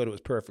Alta. I thought it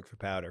was perfect for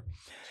Powder.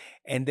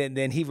 And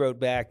then he wrote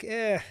back,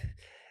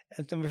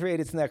 I'm afraid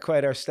it's not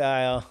quite our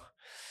style.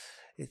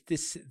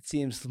 This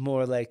seems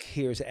more like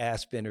Here's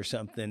Aspen or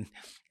something.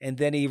 And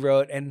then he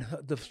wrote, and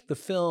the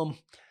film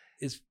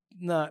is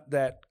not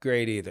that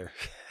great either,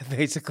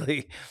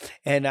 basically.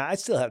 And I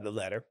still have the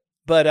letter,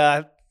 but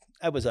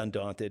I was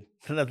undaunted.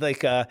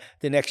 Like the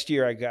next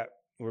year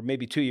or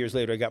maybe 2 years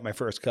later, I got my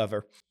first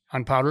cover.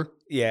 On Powder?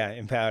 Yeah,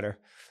 in Powder.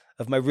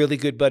 Of my really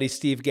good buddy,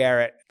 Steve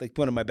Garrett, like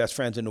one of my best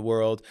friends in the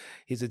world.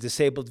 He's a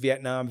disabled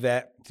Vietnam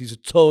vet. He's a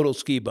total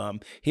ski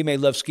bum. He may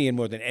love skiing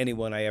more than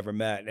anyone I ever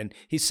met. And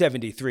he's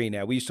 73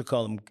 now. We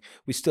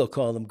still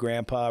call him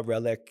Grandpa,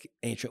 Relic,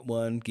 Ancient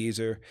One,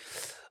 Geezer,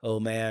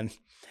 old man.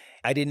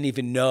 I didn't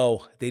even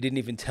know. They didn't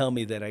even tell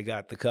me that I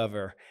got the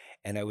cover.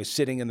 And I was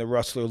sitting in the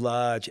Rustler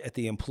Lodge at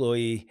the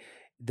employee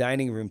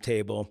dining room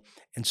table,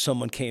 and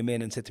someone came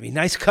in and said to me,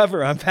 "Nice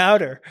cover on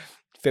Powder,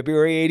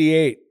 February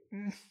 88.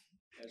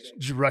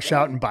 Did you rush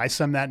out and buy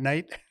some that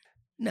night?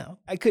 No,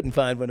 I couldn't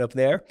find one up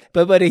there.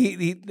 But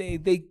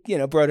they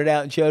brought it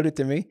out and showed it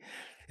to me.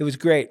 It was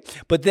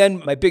great. But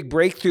then my big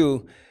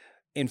breakthrough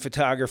in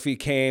photography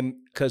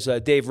came because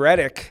Dave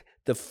Reddick,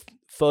 the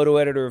photo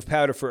editor of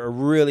Powder for a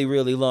really,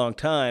 really long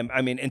time,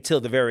 I mean, until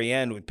the very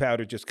end when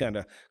Powder just kind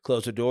of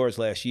closed the doors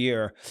last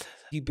year,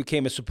 he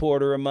became a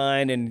supporter of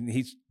mine, and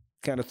he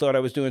kind of thought I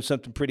was doing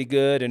something pretty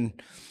good,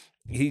 and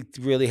he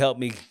really helped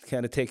me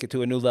kind of take it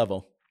to a new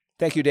level.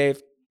 Thank you,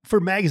 Dave. For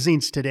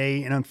magazines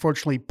today, and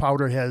unfortunately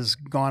Powder has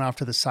gone off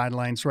to the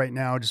sidelines right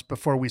now. Just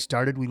before we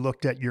started, we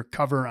looked at your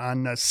cover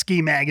on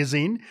Ski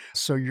Magazine,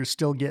 so you're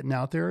still getting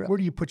out there. Where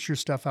do you put your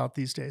stuff out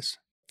these days?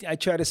 I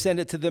try to send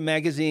it to the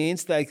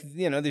magazines. Like,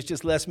 there's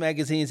just less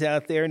magazines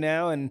out there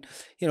now, and,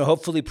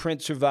 hopefully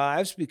print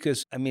survives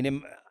because, I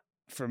mean,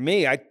 for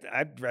me,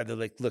 I'd rather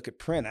look at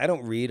print. I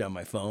don't read on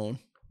my phone.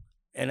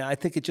 And I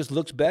think it just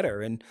looks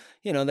better. And,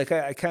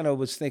 I kind of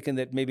was thinking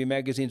that maybe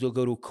magazines will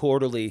go to a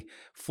quarterly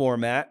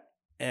format,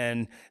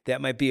 and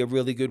that might be a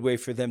really good way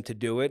for them to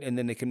do it. And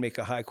then they can make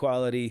a high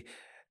quality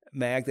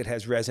mag that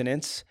has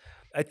resonance.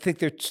 I think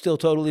they're still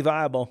totally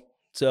viable.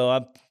 So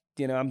I'm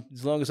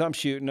as long as I'm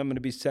shooting, I'm going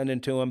to be sending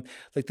to them.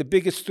 Like, the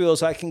biggest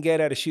thrills I can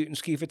get out of shooting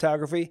ski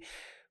photography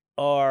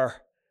are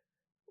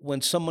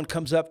when someone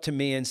comes up to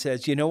me and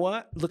says, you know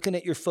what, looking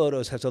at your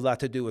photos has a lot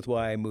to do with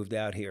why I moved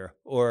out here.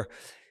 Or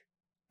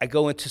I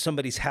go into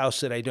somebody's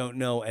house that I don't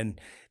know, and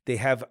they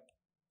have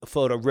a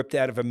photo ripped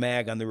out of a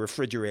mag on the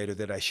refrigerator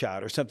that I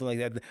shot or something like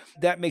that.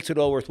 That makes it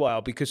all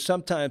worthwhile, because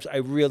sometimes I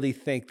really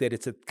think that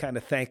it's a kind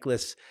of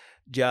thankless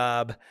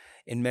job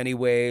in many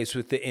ways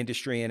with the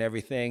industry and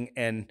everything.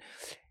 And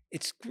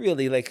it's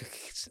really like,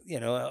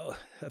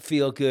 a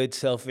feel-good,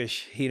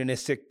 selfish,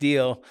 hedonistic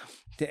deal.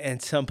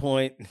 At some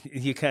point,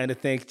 you kind of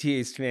think,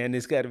 geez, man,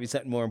 there's got to be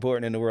something more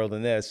important in the world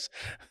than this.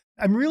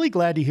 I'm really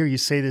glad to hear you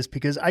say this,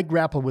 because I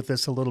grapple with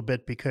this a little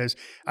bit, because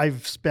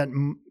I've spent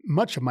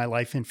much of my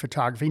life in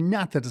photography,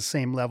 not at the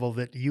same level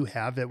that you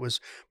have. It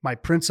was my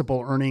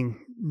principal earning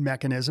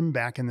mechanism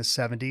back in the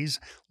 70s,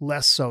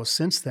 less so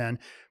since then.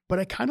 But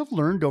I kind of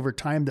learned over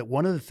time that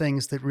one of the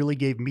things that really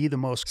gave me the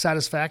most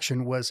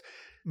satisfaction was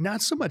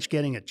not so much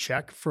getting a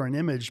check for an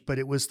image, but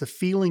it was the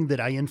feeling that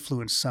I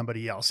influenced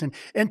somebody else.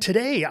 And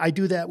today I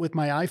do that with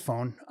my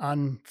iPhone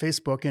on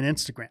Facebook and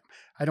Instagram.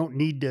 I don't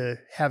need to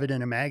have it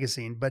in a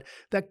magazine, but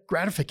that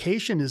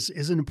gratification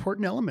is an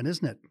important element,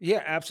 isn't it?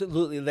 Yeah,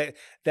 absolutely.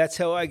 That's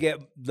how I get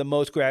the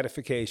most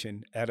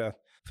gratification out of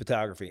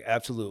photography.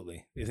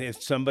 Absolutely.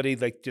 If somebody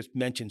just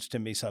mentions to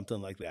me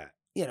something like that.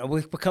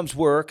 It becomes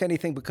work.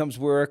 Anything becomes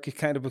work. It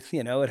kind of,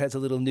 it has a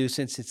little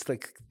nuisance. It's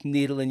like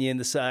needling you in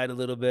the side a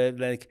little bit.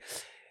 Like,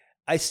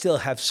 I still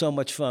have so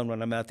much fun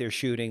when I'm out there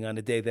shooting on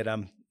the day that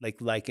I'm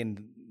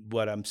liking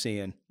what I'm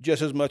seeing.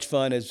 Just as much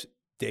fun as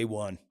day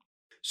one.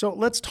 So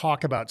let's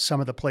talk about some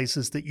of the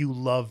places that you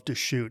love to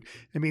shoot.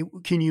 I mean,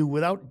 can you,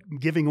 without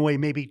giving away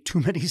maybe too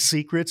many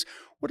secrets,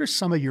 what are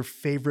some of your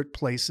favorite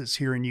places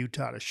here in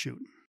Utah to shoot?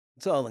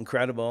 It's all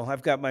incredible.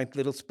 I've got my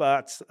little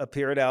spots up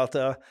here at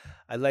Alta.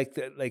 I like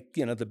the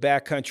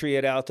backcountry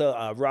at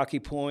Alta. Rocky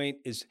Point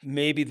is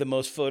maybe the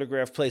most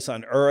photographed place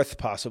on earth,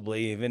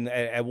 possibly. Even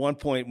at one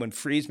point when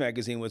Freeze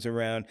magazine was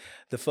around,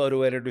 the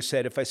photo editor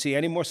said, if I see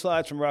any more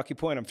slides from Rocky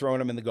Point, I'm throwing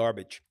them in the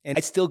garbage. And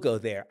I still go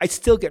there. I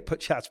still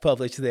get shots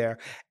published there.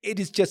 It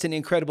is just an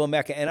incredible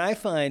mecca. And I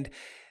find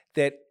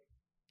that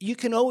you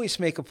can always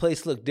make a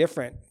place look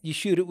different. You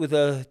shoot it with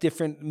a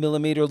different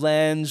millimeter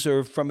lens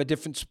or from a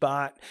different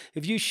spot.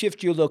 If you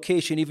shift your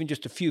location even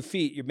just a few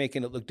feet, you're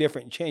making it look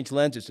different. You change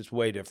lenses, it's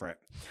way different.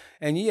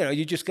 And,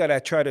 you just got to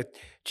try to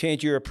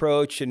change your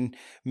approach and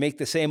make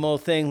the same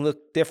old thing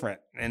look different.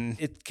 And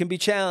it can be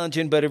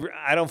challenging, but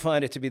I don't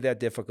find it to be that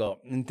difficult.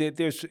 And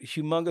there's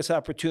humongous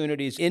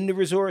opportunities in the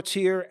resorts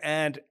here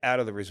and out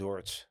of the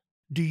resorts.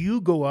 Do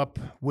you go up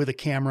with a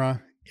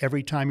camera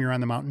every time you're on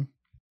the mountain?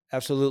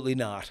 Absolutely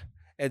not.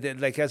 And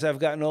then, as I've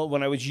gotten old,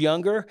 when I was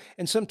younger,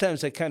 and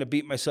sometimes I kind of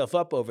beat myself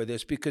up over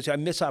this because I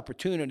miss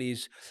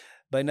opportunities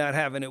by not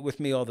having it with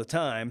me all the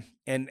time.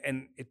 And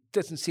it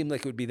doesn't seem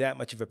like it would be that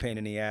much of a pain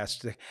in the ass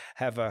to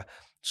have a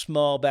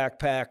small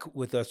backpack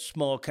with a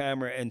small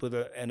camera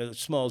and a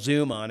small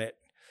zoom on it.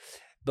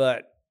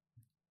 But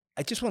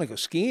I just want to go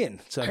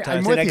skiing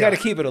sometimes, and I got to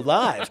keep it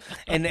alive.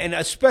 and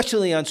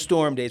especially on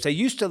storm days. I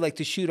used to like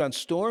to shoot on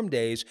storm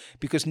days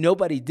because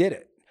nobody did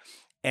it.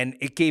 And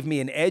it gave me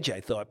an edge, I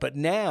thought. But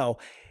now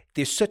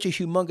there's such a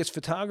humongous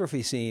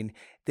photography scene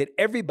that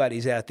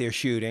everybody's out there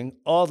shooting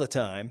all the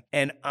time.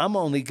 And I'm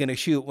only going to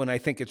shoot when I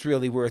think it's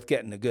really worth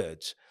getting the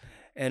goods.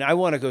 And I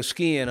want to go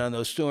skiing on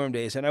those storm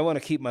days. And I want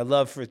to keep my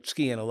love for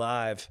skiing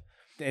alive.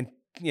 And,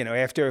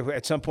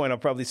 at some point, I'll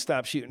probably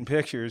stop shooting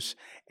pictures.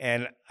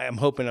 And I'm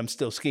hoping I'm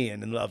still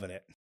skiing and loving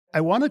it. I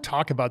want to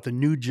talk about the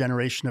new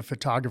generation of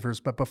photographers,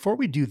 but before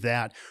we do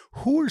that,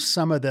 who are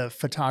some of the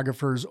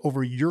photographers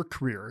over your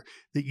career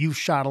that you've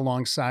shot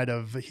alongside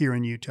of here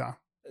in Utah?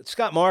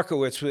 Scott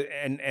Markowitz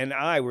and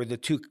I were the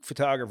two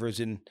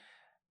photographers in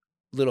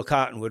Little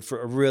Cottonwood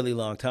for a really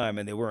long time,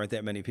 and there weren't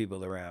that many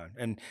people around.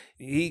 And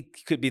he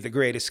could be the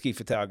greatest ski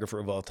photographer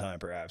of all time,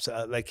 perhaps.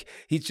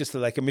 He's just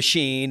like a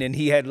machine, and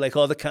he had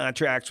all the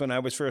contracts when I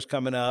was first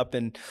coming up,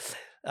 and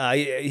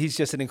He's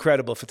just an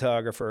incredible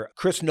photographer.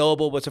 Chris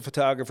Noble was a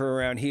photographer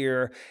around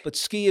here, but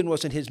skiing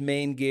wasn't his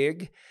main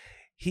gig.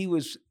 He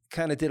was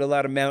kind of did a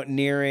lot of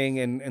mountaineering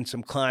and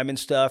some climbing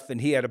stuff,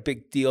 and he had a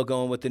big deal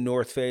going with the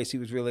North Face. He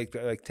was really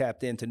like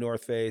tapped into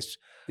North Face.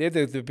 They're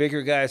the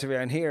bigger guys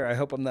around here. I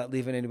hope I'm not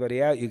leaving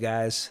anybody out, you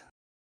guys.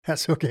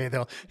 That's okay.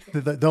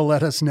 They'll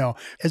let us know.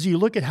 As you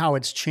look at how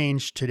it's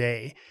changed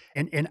today,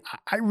 and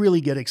I really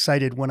get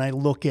excited when I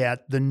look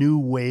at the new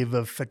wave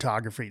of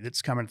photography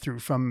that's coming through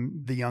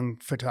from the young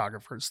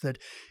photographers that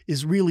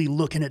is really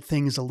looking at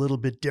things a little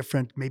bit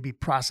different, maybe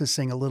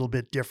processing a little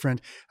bit different.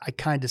 I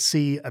kind of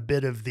see a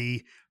bit of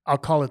I'll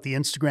call it the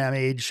Instagram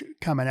age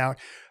coming out.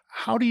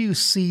 How do you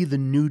see the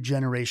new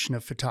generation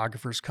of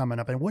photographers coming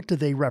up, and what do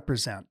they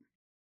represent?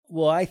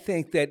 Well, I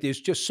think that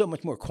there's just so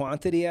much more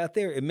quantity out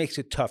there. It makes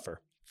it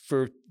tougher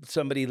for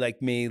somebody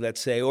like me,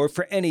 let's say, or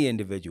for any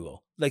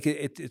individual. Like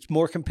it's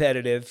more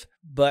competitive,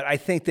 but I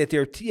think that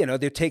they're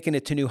taking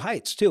it to new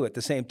heights too at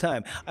the same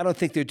time. I don't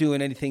think they're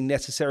doing anything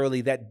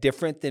necessarily that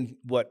different than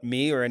what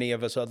me or any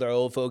of us other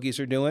old fogies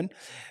are doing,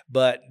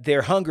 but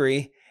they're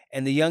hungry,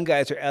 and the young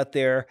guys are out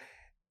there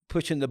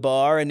pushing the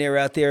bar, and they're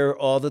out there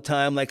all the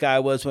time like I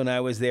was when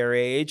I was their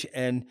age,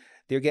 and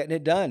they're getting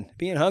it done.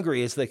 Being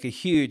hungry is like a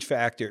huge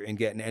factor in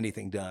getting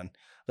anything done.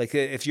 Like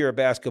if you're a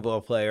basketball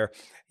player,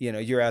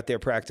 you're out there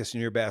practicing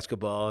your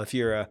basketball. If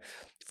you're a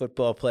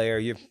football player,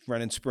 you're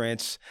running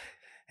sprints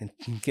and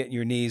getting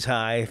your knees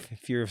high.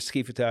 If you're a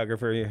ski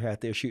photographer, you're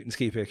out there shooting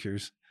ski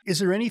pictures. Is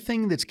there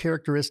anything that's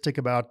characteristic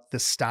about the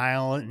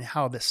style and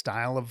how the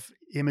style of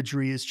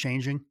imagery is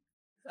changing?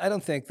 I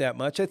don't think that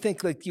much. I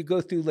think like you go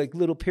through like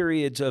little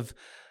periods of,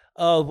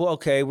 oh, well,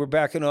 okay, we're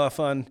backing off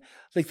on,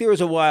 like there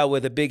was a while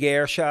where the big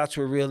air shots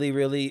were really,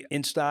 really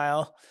in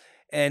style.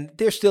 And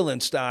they're still in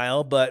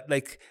style, but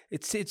like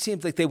it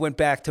seems like they went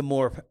back to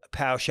more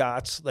POW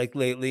shots like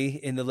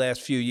lately in the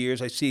last few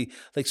years. I see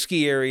like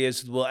ski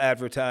areas will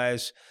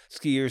advertise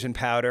skiers in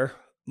powder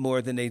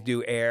more than they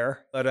do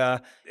air.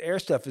 But air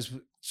stuff is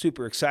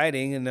super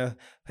exciting, and the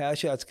POW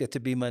shots get to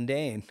be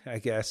mundane, I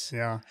guess.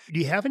 Yeah.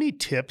 Do you have any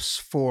tips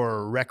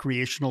for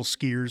recreational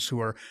skiers who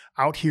are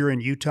out here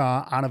in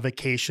Utah on a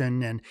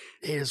vacation and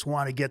they just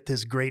want to get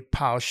this great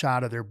POW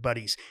shot of their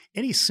buddies?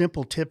 Any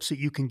simple tips that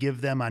you can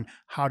give them on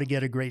how to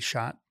get a great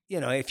shot?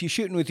 If you're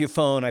shooting with your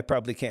phone, I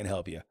probably can't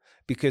help you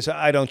because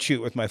I don't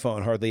shoot with my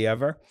phone hardly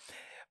ever.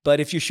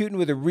 But if you're shooting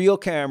with a real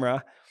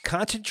camera,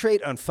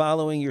 concentrate on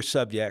following your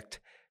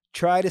subject.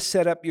 Try to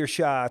set up your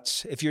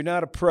shots. If you're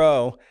not a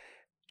pro,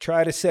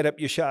 try to set up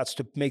your shots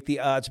to make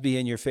the odds be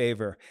in your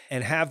favor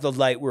and have the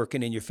light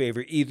working in your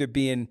favor, either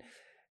being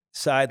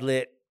side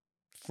lit,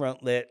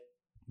 front lit,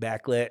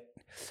 back lit.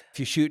 If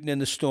you're shooting in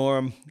the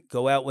storm,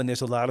 go out when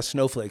there's a lot of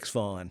snowflakes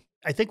falling.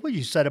 I think what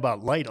you said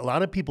about light, a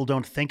lot of people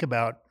don't think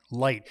about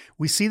light.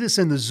 We see this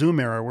in the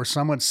Zoom era where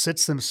someone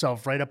sits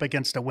themselves right up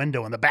against a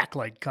window and the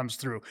backlight comes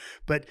through.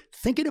 But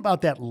thinking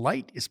about that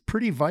light is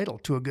pretty vital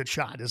to a good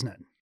shot, isn't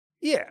it?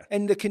 Yeah,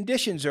 and the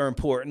conditions are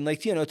important.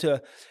 Like,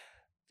 to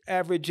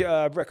average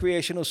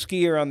recreational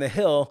skier on the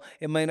hill,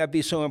 it might not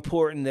be so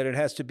important that it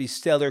has to be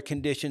stellar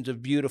conditions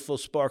of beautiful,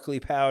 sparkly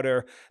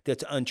powder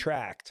that's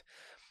untracked.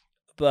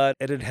 But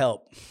it'd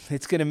help.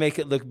 It's going to make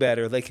it look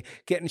better. Like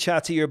getting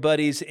shots of your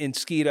buddies in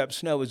skied up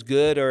snow is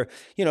good. Or,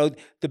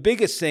 the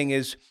biggest thing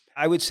is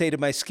I would say to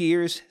my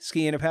skiers,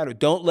 skiing in powder,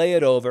 don't lay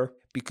it over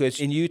because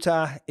in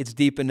Utah, it's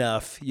deep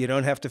enough. You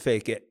don't have to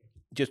fake it.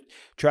 Just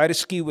try to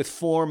ski with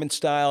form and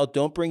style.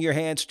 Don't bring your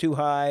hands too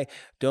high.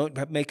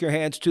 Don't make your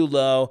hands too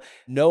low.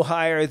 No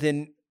higher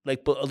than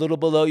like a little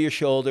below your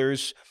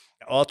shoulders.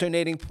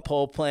 Alternating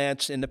pole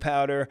plants in the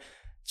powder.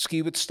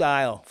 Ski with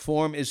style.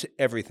 Form is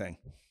everything.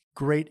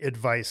 Great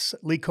advice.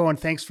 Lee Cohen,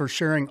 thanks for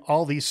sharing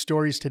all these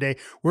stories today.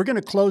 We're going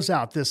to close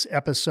out this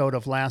episode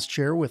of Last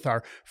Chair with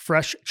our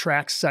Fresh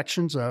Tracks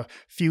sections, a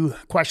few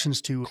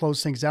questions to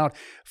close things out.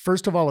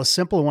 First of all, a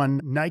simple one,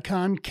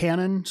 Nikon,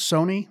 Canon,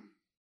 Sony?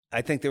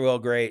 I think they're all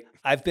great.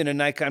 I've been a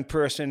Nikon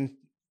person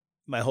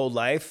my whole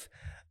life.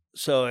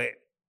 So,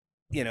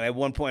 at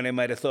one point I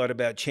might have thought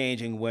about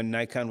changing when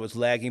Nikon was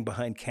lagging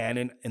behind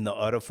Canon in the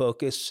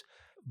autofocus,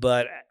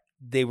 but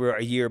they were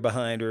a year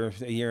behind or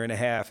a year and a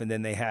half, and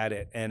then they had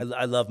it. And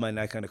I love my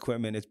Nikon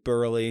equipment. It's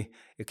burly.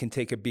 It can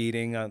take a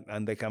beating.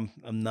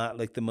 I'm not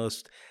like the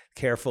most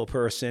careful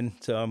person,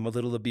 so I'm a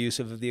little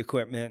abusive of the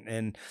equipment,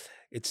 and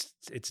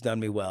it's done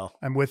me well.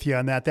 I'm with you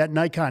on that. That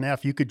Nikon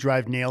F, you could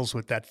drive nails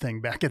with that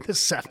thing back in the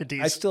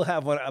 70s. I still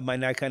have one, my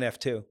Nikon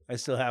F2. I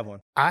still have one.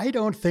 I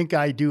don't think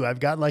I do. I've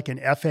got like an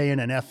FA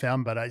and an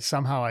FM, but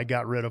I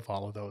got rid of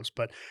all of those.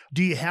 But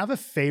do you have a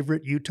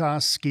favorite Utah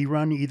ski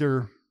run,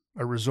 either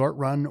a resort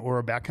run or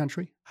a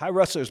backcountry? High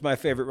Rustler is my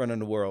favorite run in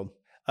the world.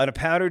 On a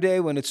powder day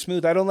when it's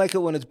smooth, I don't like it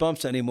when it's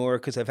bumps anymore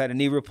because I've had a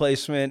knee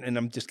replacement and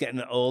I'm just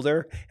getting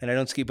older and I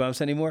don't ski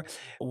bumps anymore.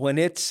 When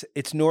it's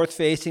north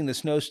facing, the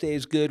snow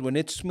stays good. When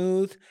it's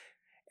smooth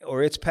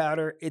or it's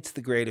powder, it's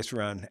the greatest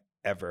run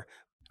ever.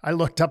 I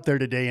looked up there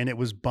today and it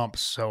was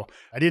bumps, so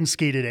I didn't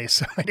ski today,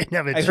 so I didn't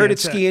have a chance. I heard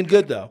it's skiing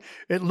good though.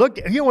 It looked,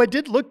 it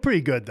did look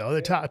pretty good though,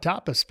 the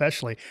top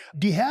especially.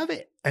 Do you have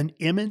an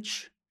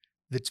image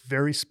that's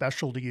very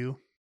special to you?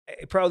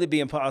 It'd probably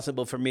be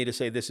impossible for me to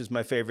say this is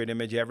my favorite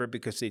image ever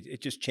because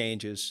it just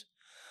changes.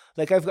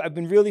 Like I've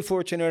been really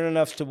fortunate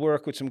enough to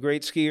work with some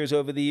great skiers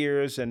over the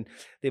years, and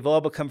they've all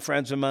become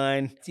friends of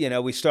mine. You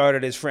know, we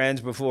started as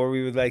friends before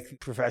we were like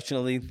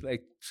professionally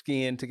like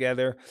skiing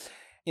together.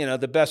 You know,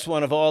 the best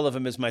one of all of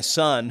them is my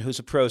son, who's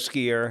a pro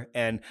skier,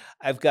 and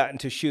I've gotten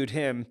to shoot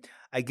him,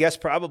 I guess,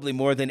 probably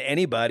more than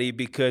anybody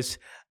because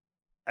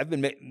I've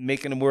been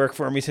making him work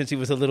for me since he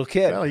was a little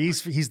kid. Well,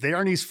 he's there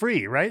and he's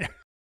free, right?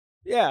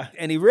 Yeah,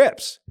 and he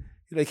rips.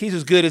 Like he's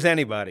as good as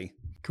anybody.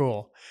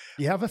 Cool.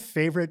 You have a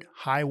favorite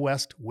High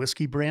West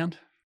whiskey brand?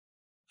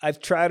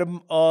 I've tried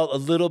them all a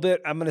little bit.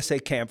 I'm going to say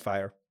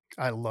Campfire.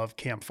 I love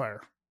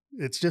Campfire.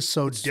 It's just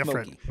so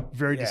different. Smoky.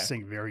 Very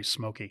distinct, very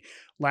smoky.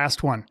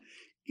 Last one.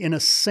 In a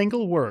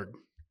single word,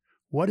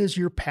 what is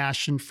your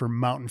passion for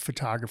mountain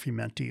photography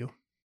meant to you?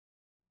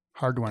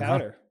 Hard one,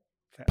 Powder.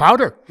 Huh?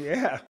 Powder.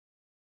 Yeah.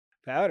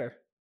 Powder.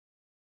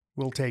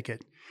 We'll take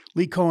it.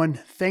 Lee Cohen,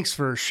 thanks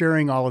for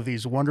sharing all of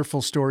these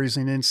wonderful stories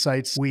and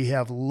insights. We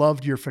have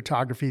loved your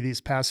photography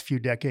these past few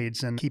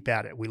decades, and keep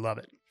at it. We love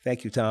it.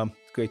 Thank you, Tom.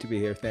 It's great to be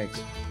here.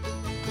 Thanks.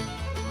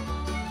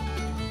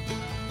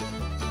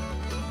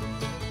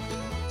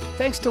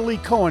 Thanks to Lee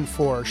Cohen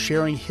for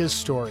sharing his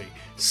story.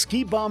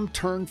 Ski bum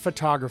turned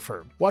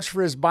photographer. Watch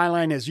for his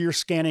byline as you're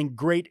scanning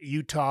great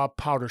Utah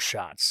powder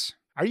shots.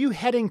 Are you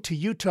heading to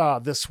Utah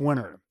this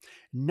winter?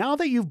 Now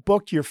that you've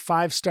booked your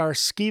 5-star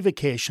ski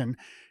vacation,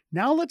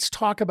 now let's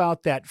talk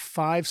about that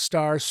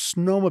 5-star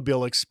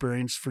snowmobile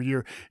experience for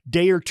your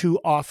day or two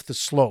off the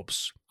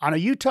slopes. On a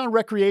Utah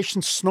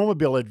Recreation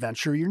snowmobile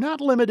adventure, you're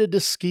not limited to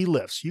ski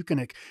lifts. You can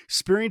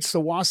experience the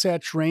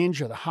Wasatch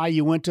Range or the High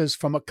Uintas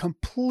from a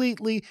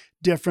completely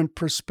different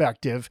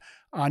perspective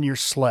on your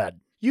sled.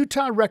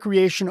 Utah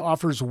Recreation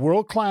offers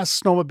world-class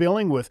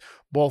snowmobiling with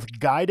both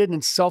guided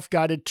and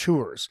self-guided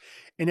tours.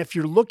 And if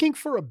you're looking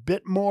for a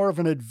bit more of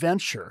an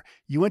adventure,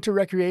 Uinta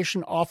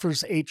Recreation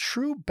offers a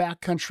true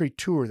backcountry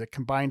tour that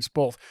combines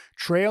both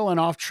trail and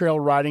off-trail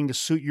riding to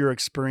suit your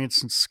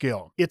experience and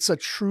skill. It's a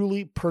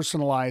truly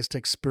personalized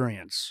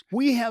experience.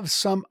 We have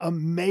some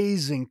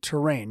amazing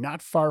terrain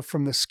not far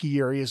from the ski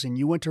areas, and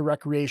Uinta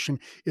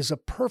Recreation is a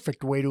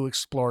perfect way to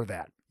explore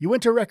that.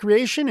 Uinta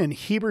Recreation in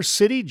Heber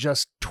City,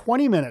 just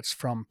 20 minutes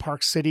from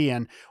Park City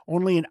and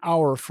only an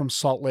hour from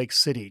Salt Lake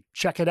City.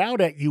 Check it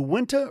out at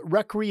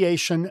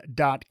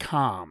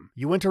uintarecreation.com.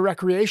 Uinta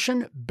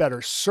Recreation,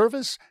 better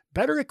service,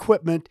 better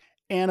equipment,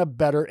 and a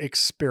better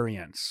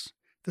experience.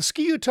 The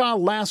Ski Utah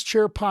Last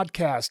Chair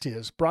podcast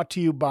is brought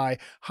to you by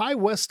High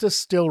West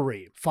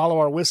Distillery. Follow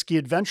our whiskey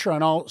adventure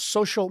on all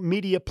social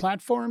media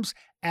platforms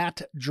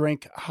at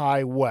Drink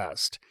High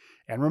West.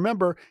 And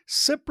remember,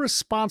 sip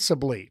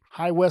responsibly.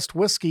 High West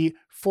Whiskey,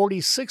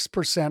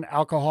 46%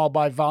 alcohol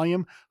by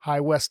volume. High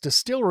West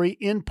Distillery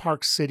in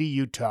Park City,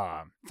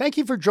 Utah. Thank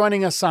you for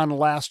joining us on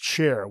Last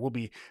Chair. We'll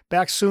be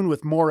back soon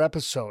with more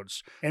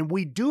episodes. And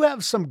we do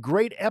have some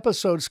great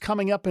episodes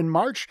coming up in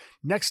March.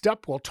 Next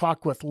up, we'll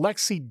talk with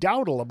Lexi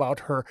Dowdle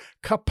about her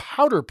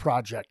Kapowder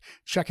project.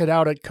 Check it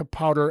out at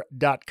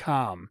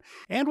kapowder.com.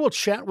 And we'll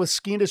chat with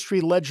ski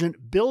industry legend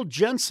Bill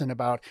Jensen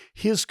about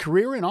his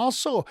career and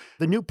also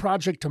the new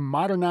project to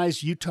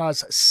modernize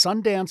Utah's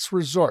Sundance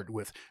Resort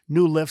with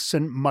new lifts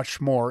and much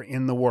more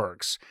in the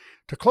works.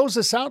 To close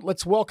this out,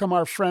 let's welcome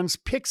our friends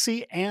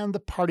Pixie and the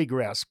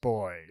Partygrass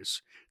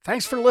Boys.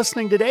 Thanks for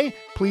listening today.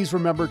 Please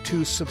remember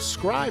to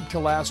subscribe to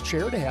Last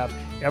Chair to have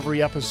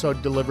every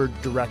episode delivered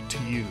direct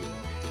to you.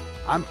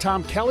 I'm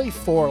Tom Kelly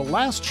for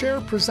Last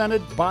Chair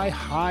presented by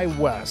High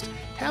West.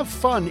 Have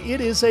fun. It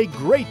is a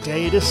great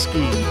day to ski.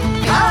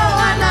 Oh,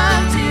 I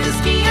love to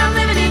ski. I'm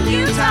living in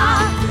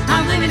Utah.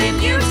 I'm living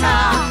in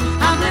Utah.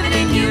 I'm living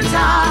in Utah.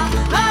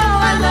 Oh,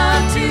 I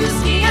love to ski.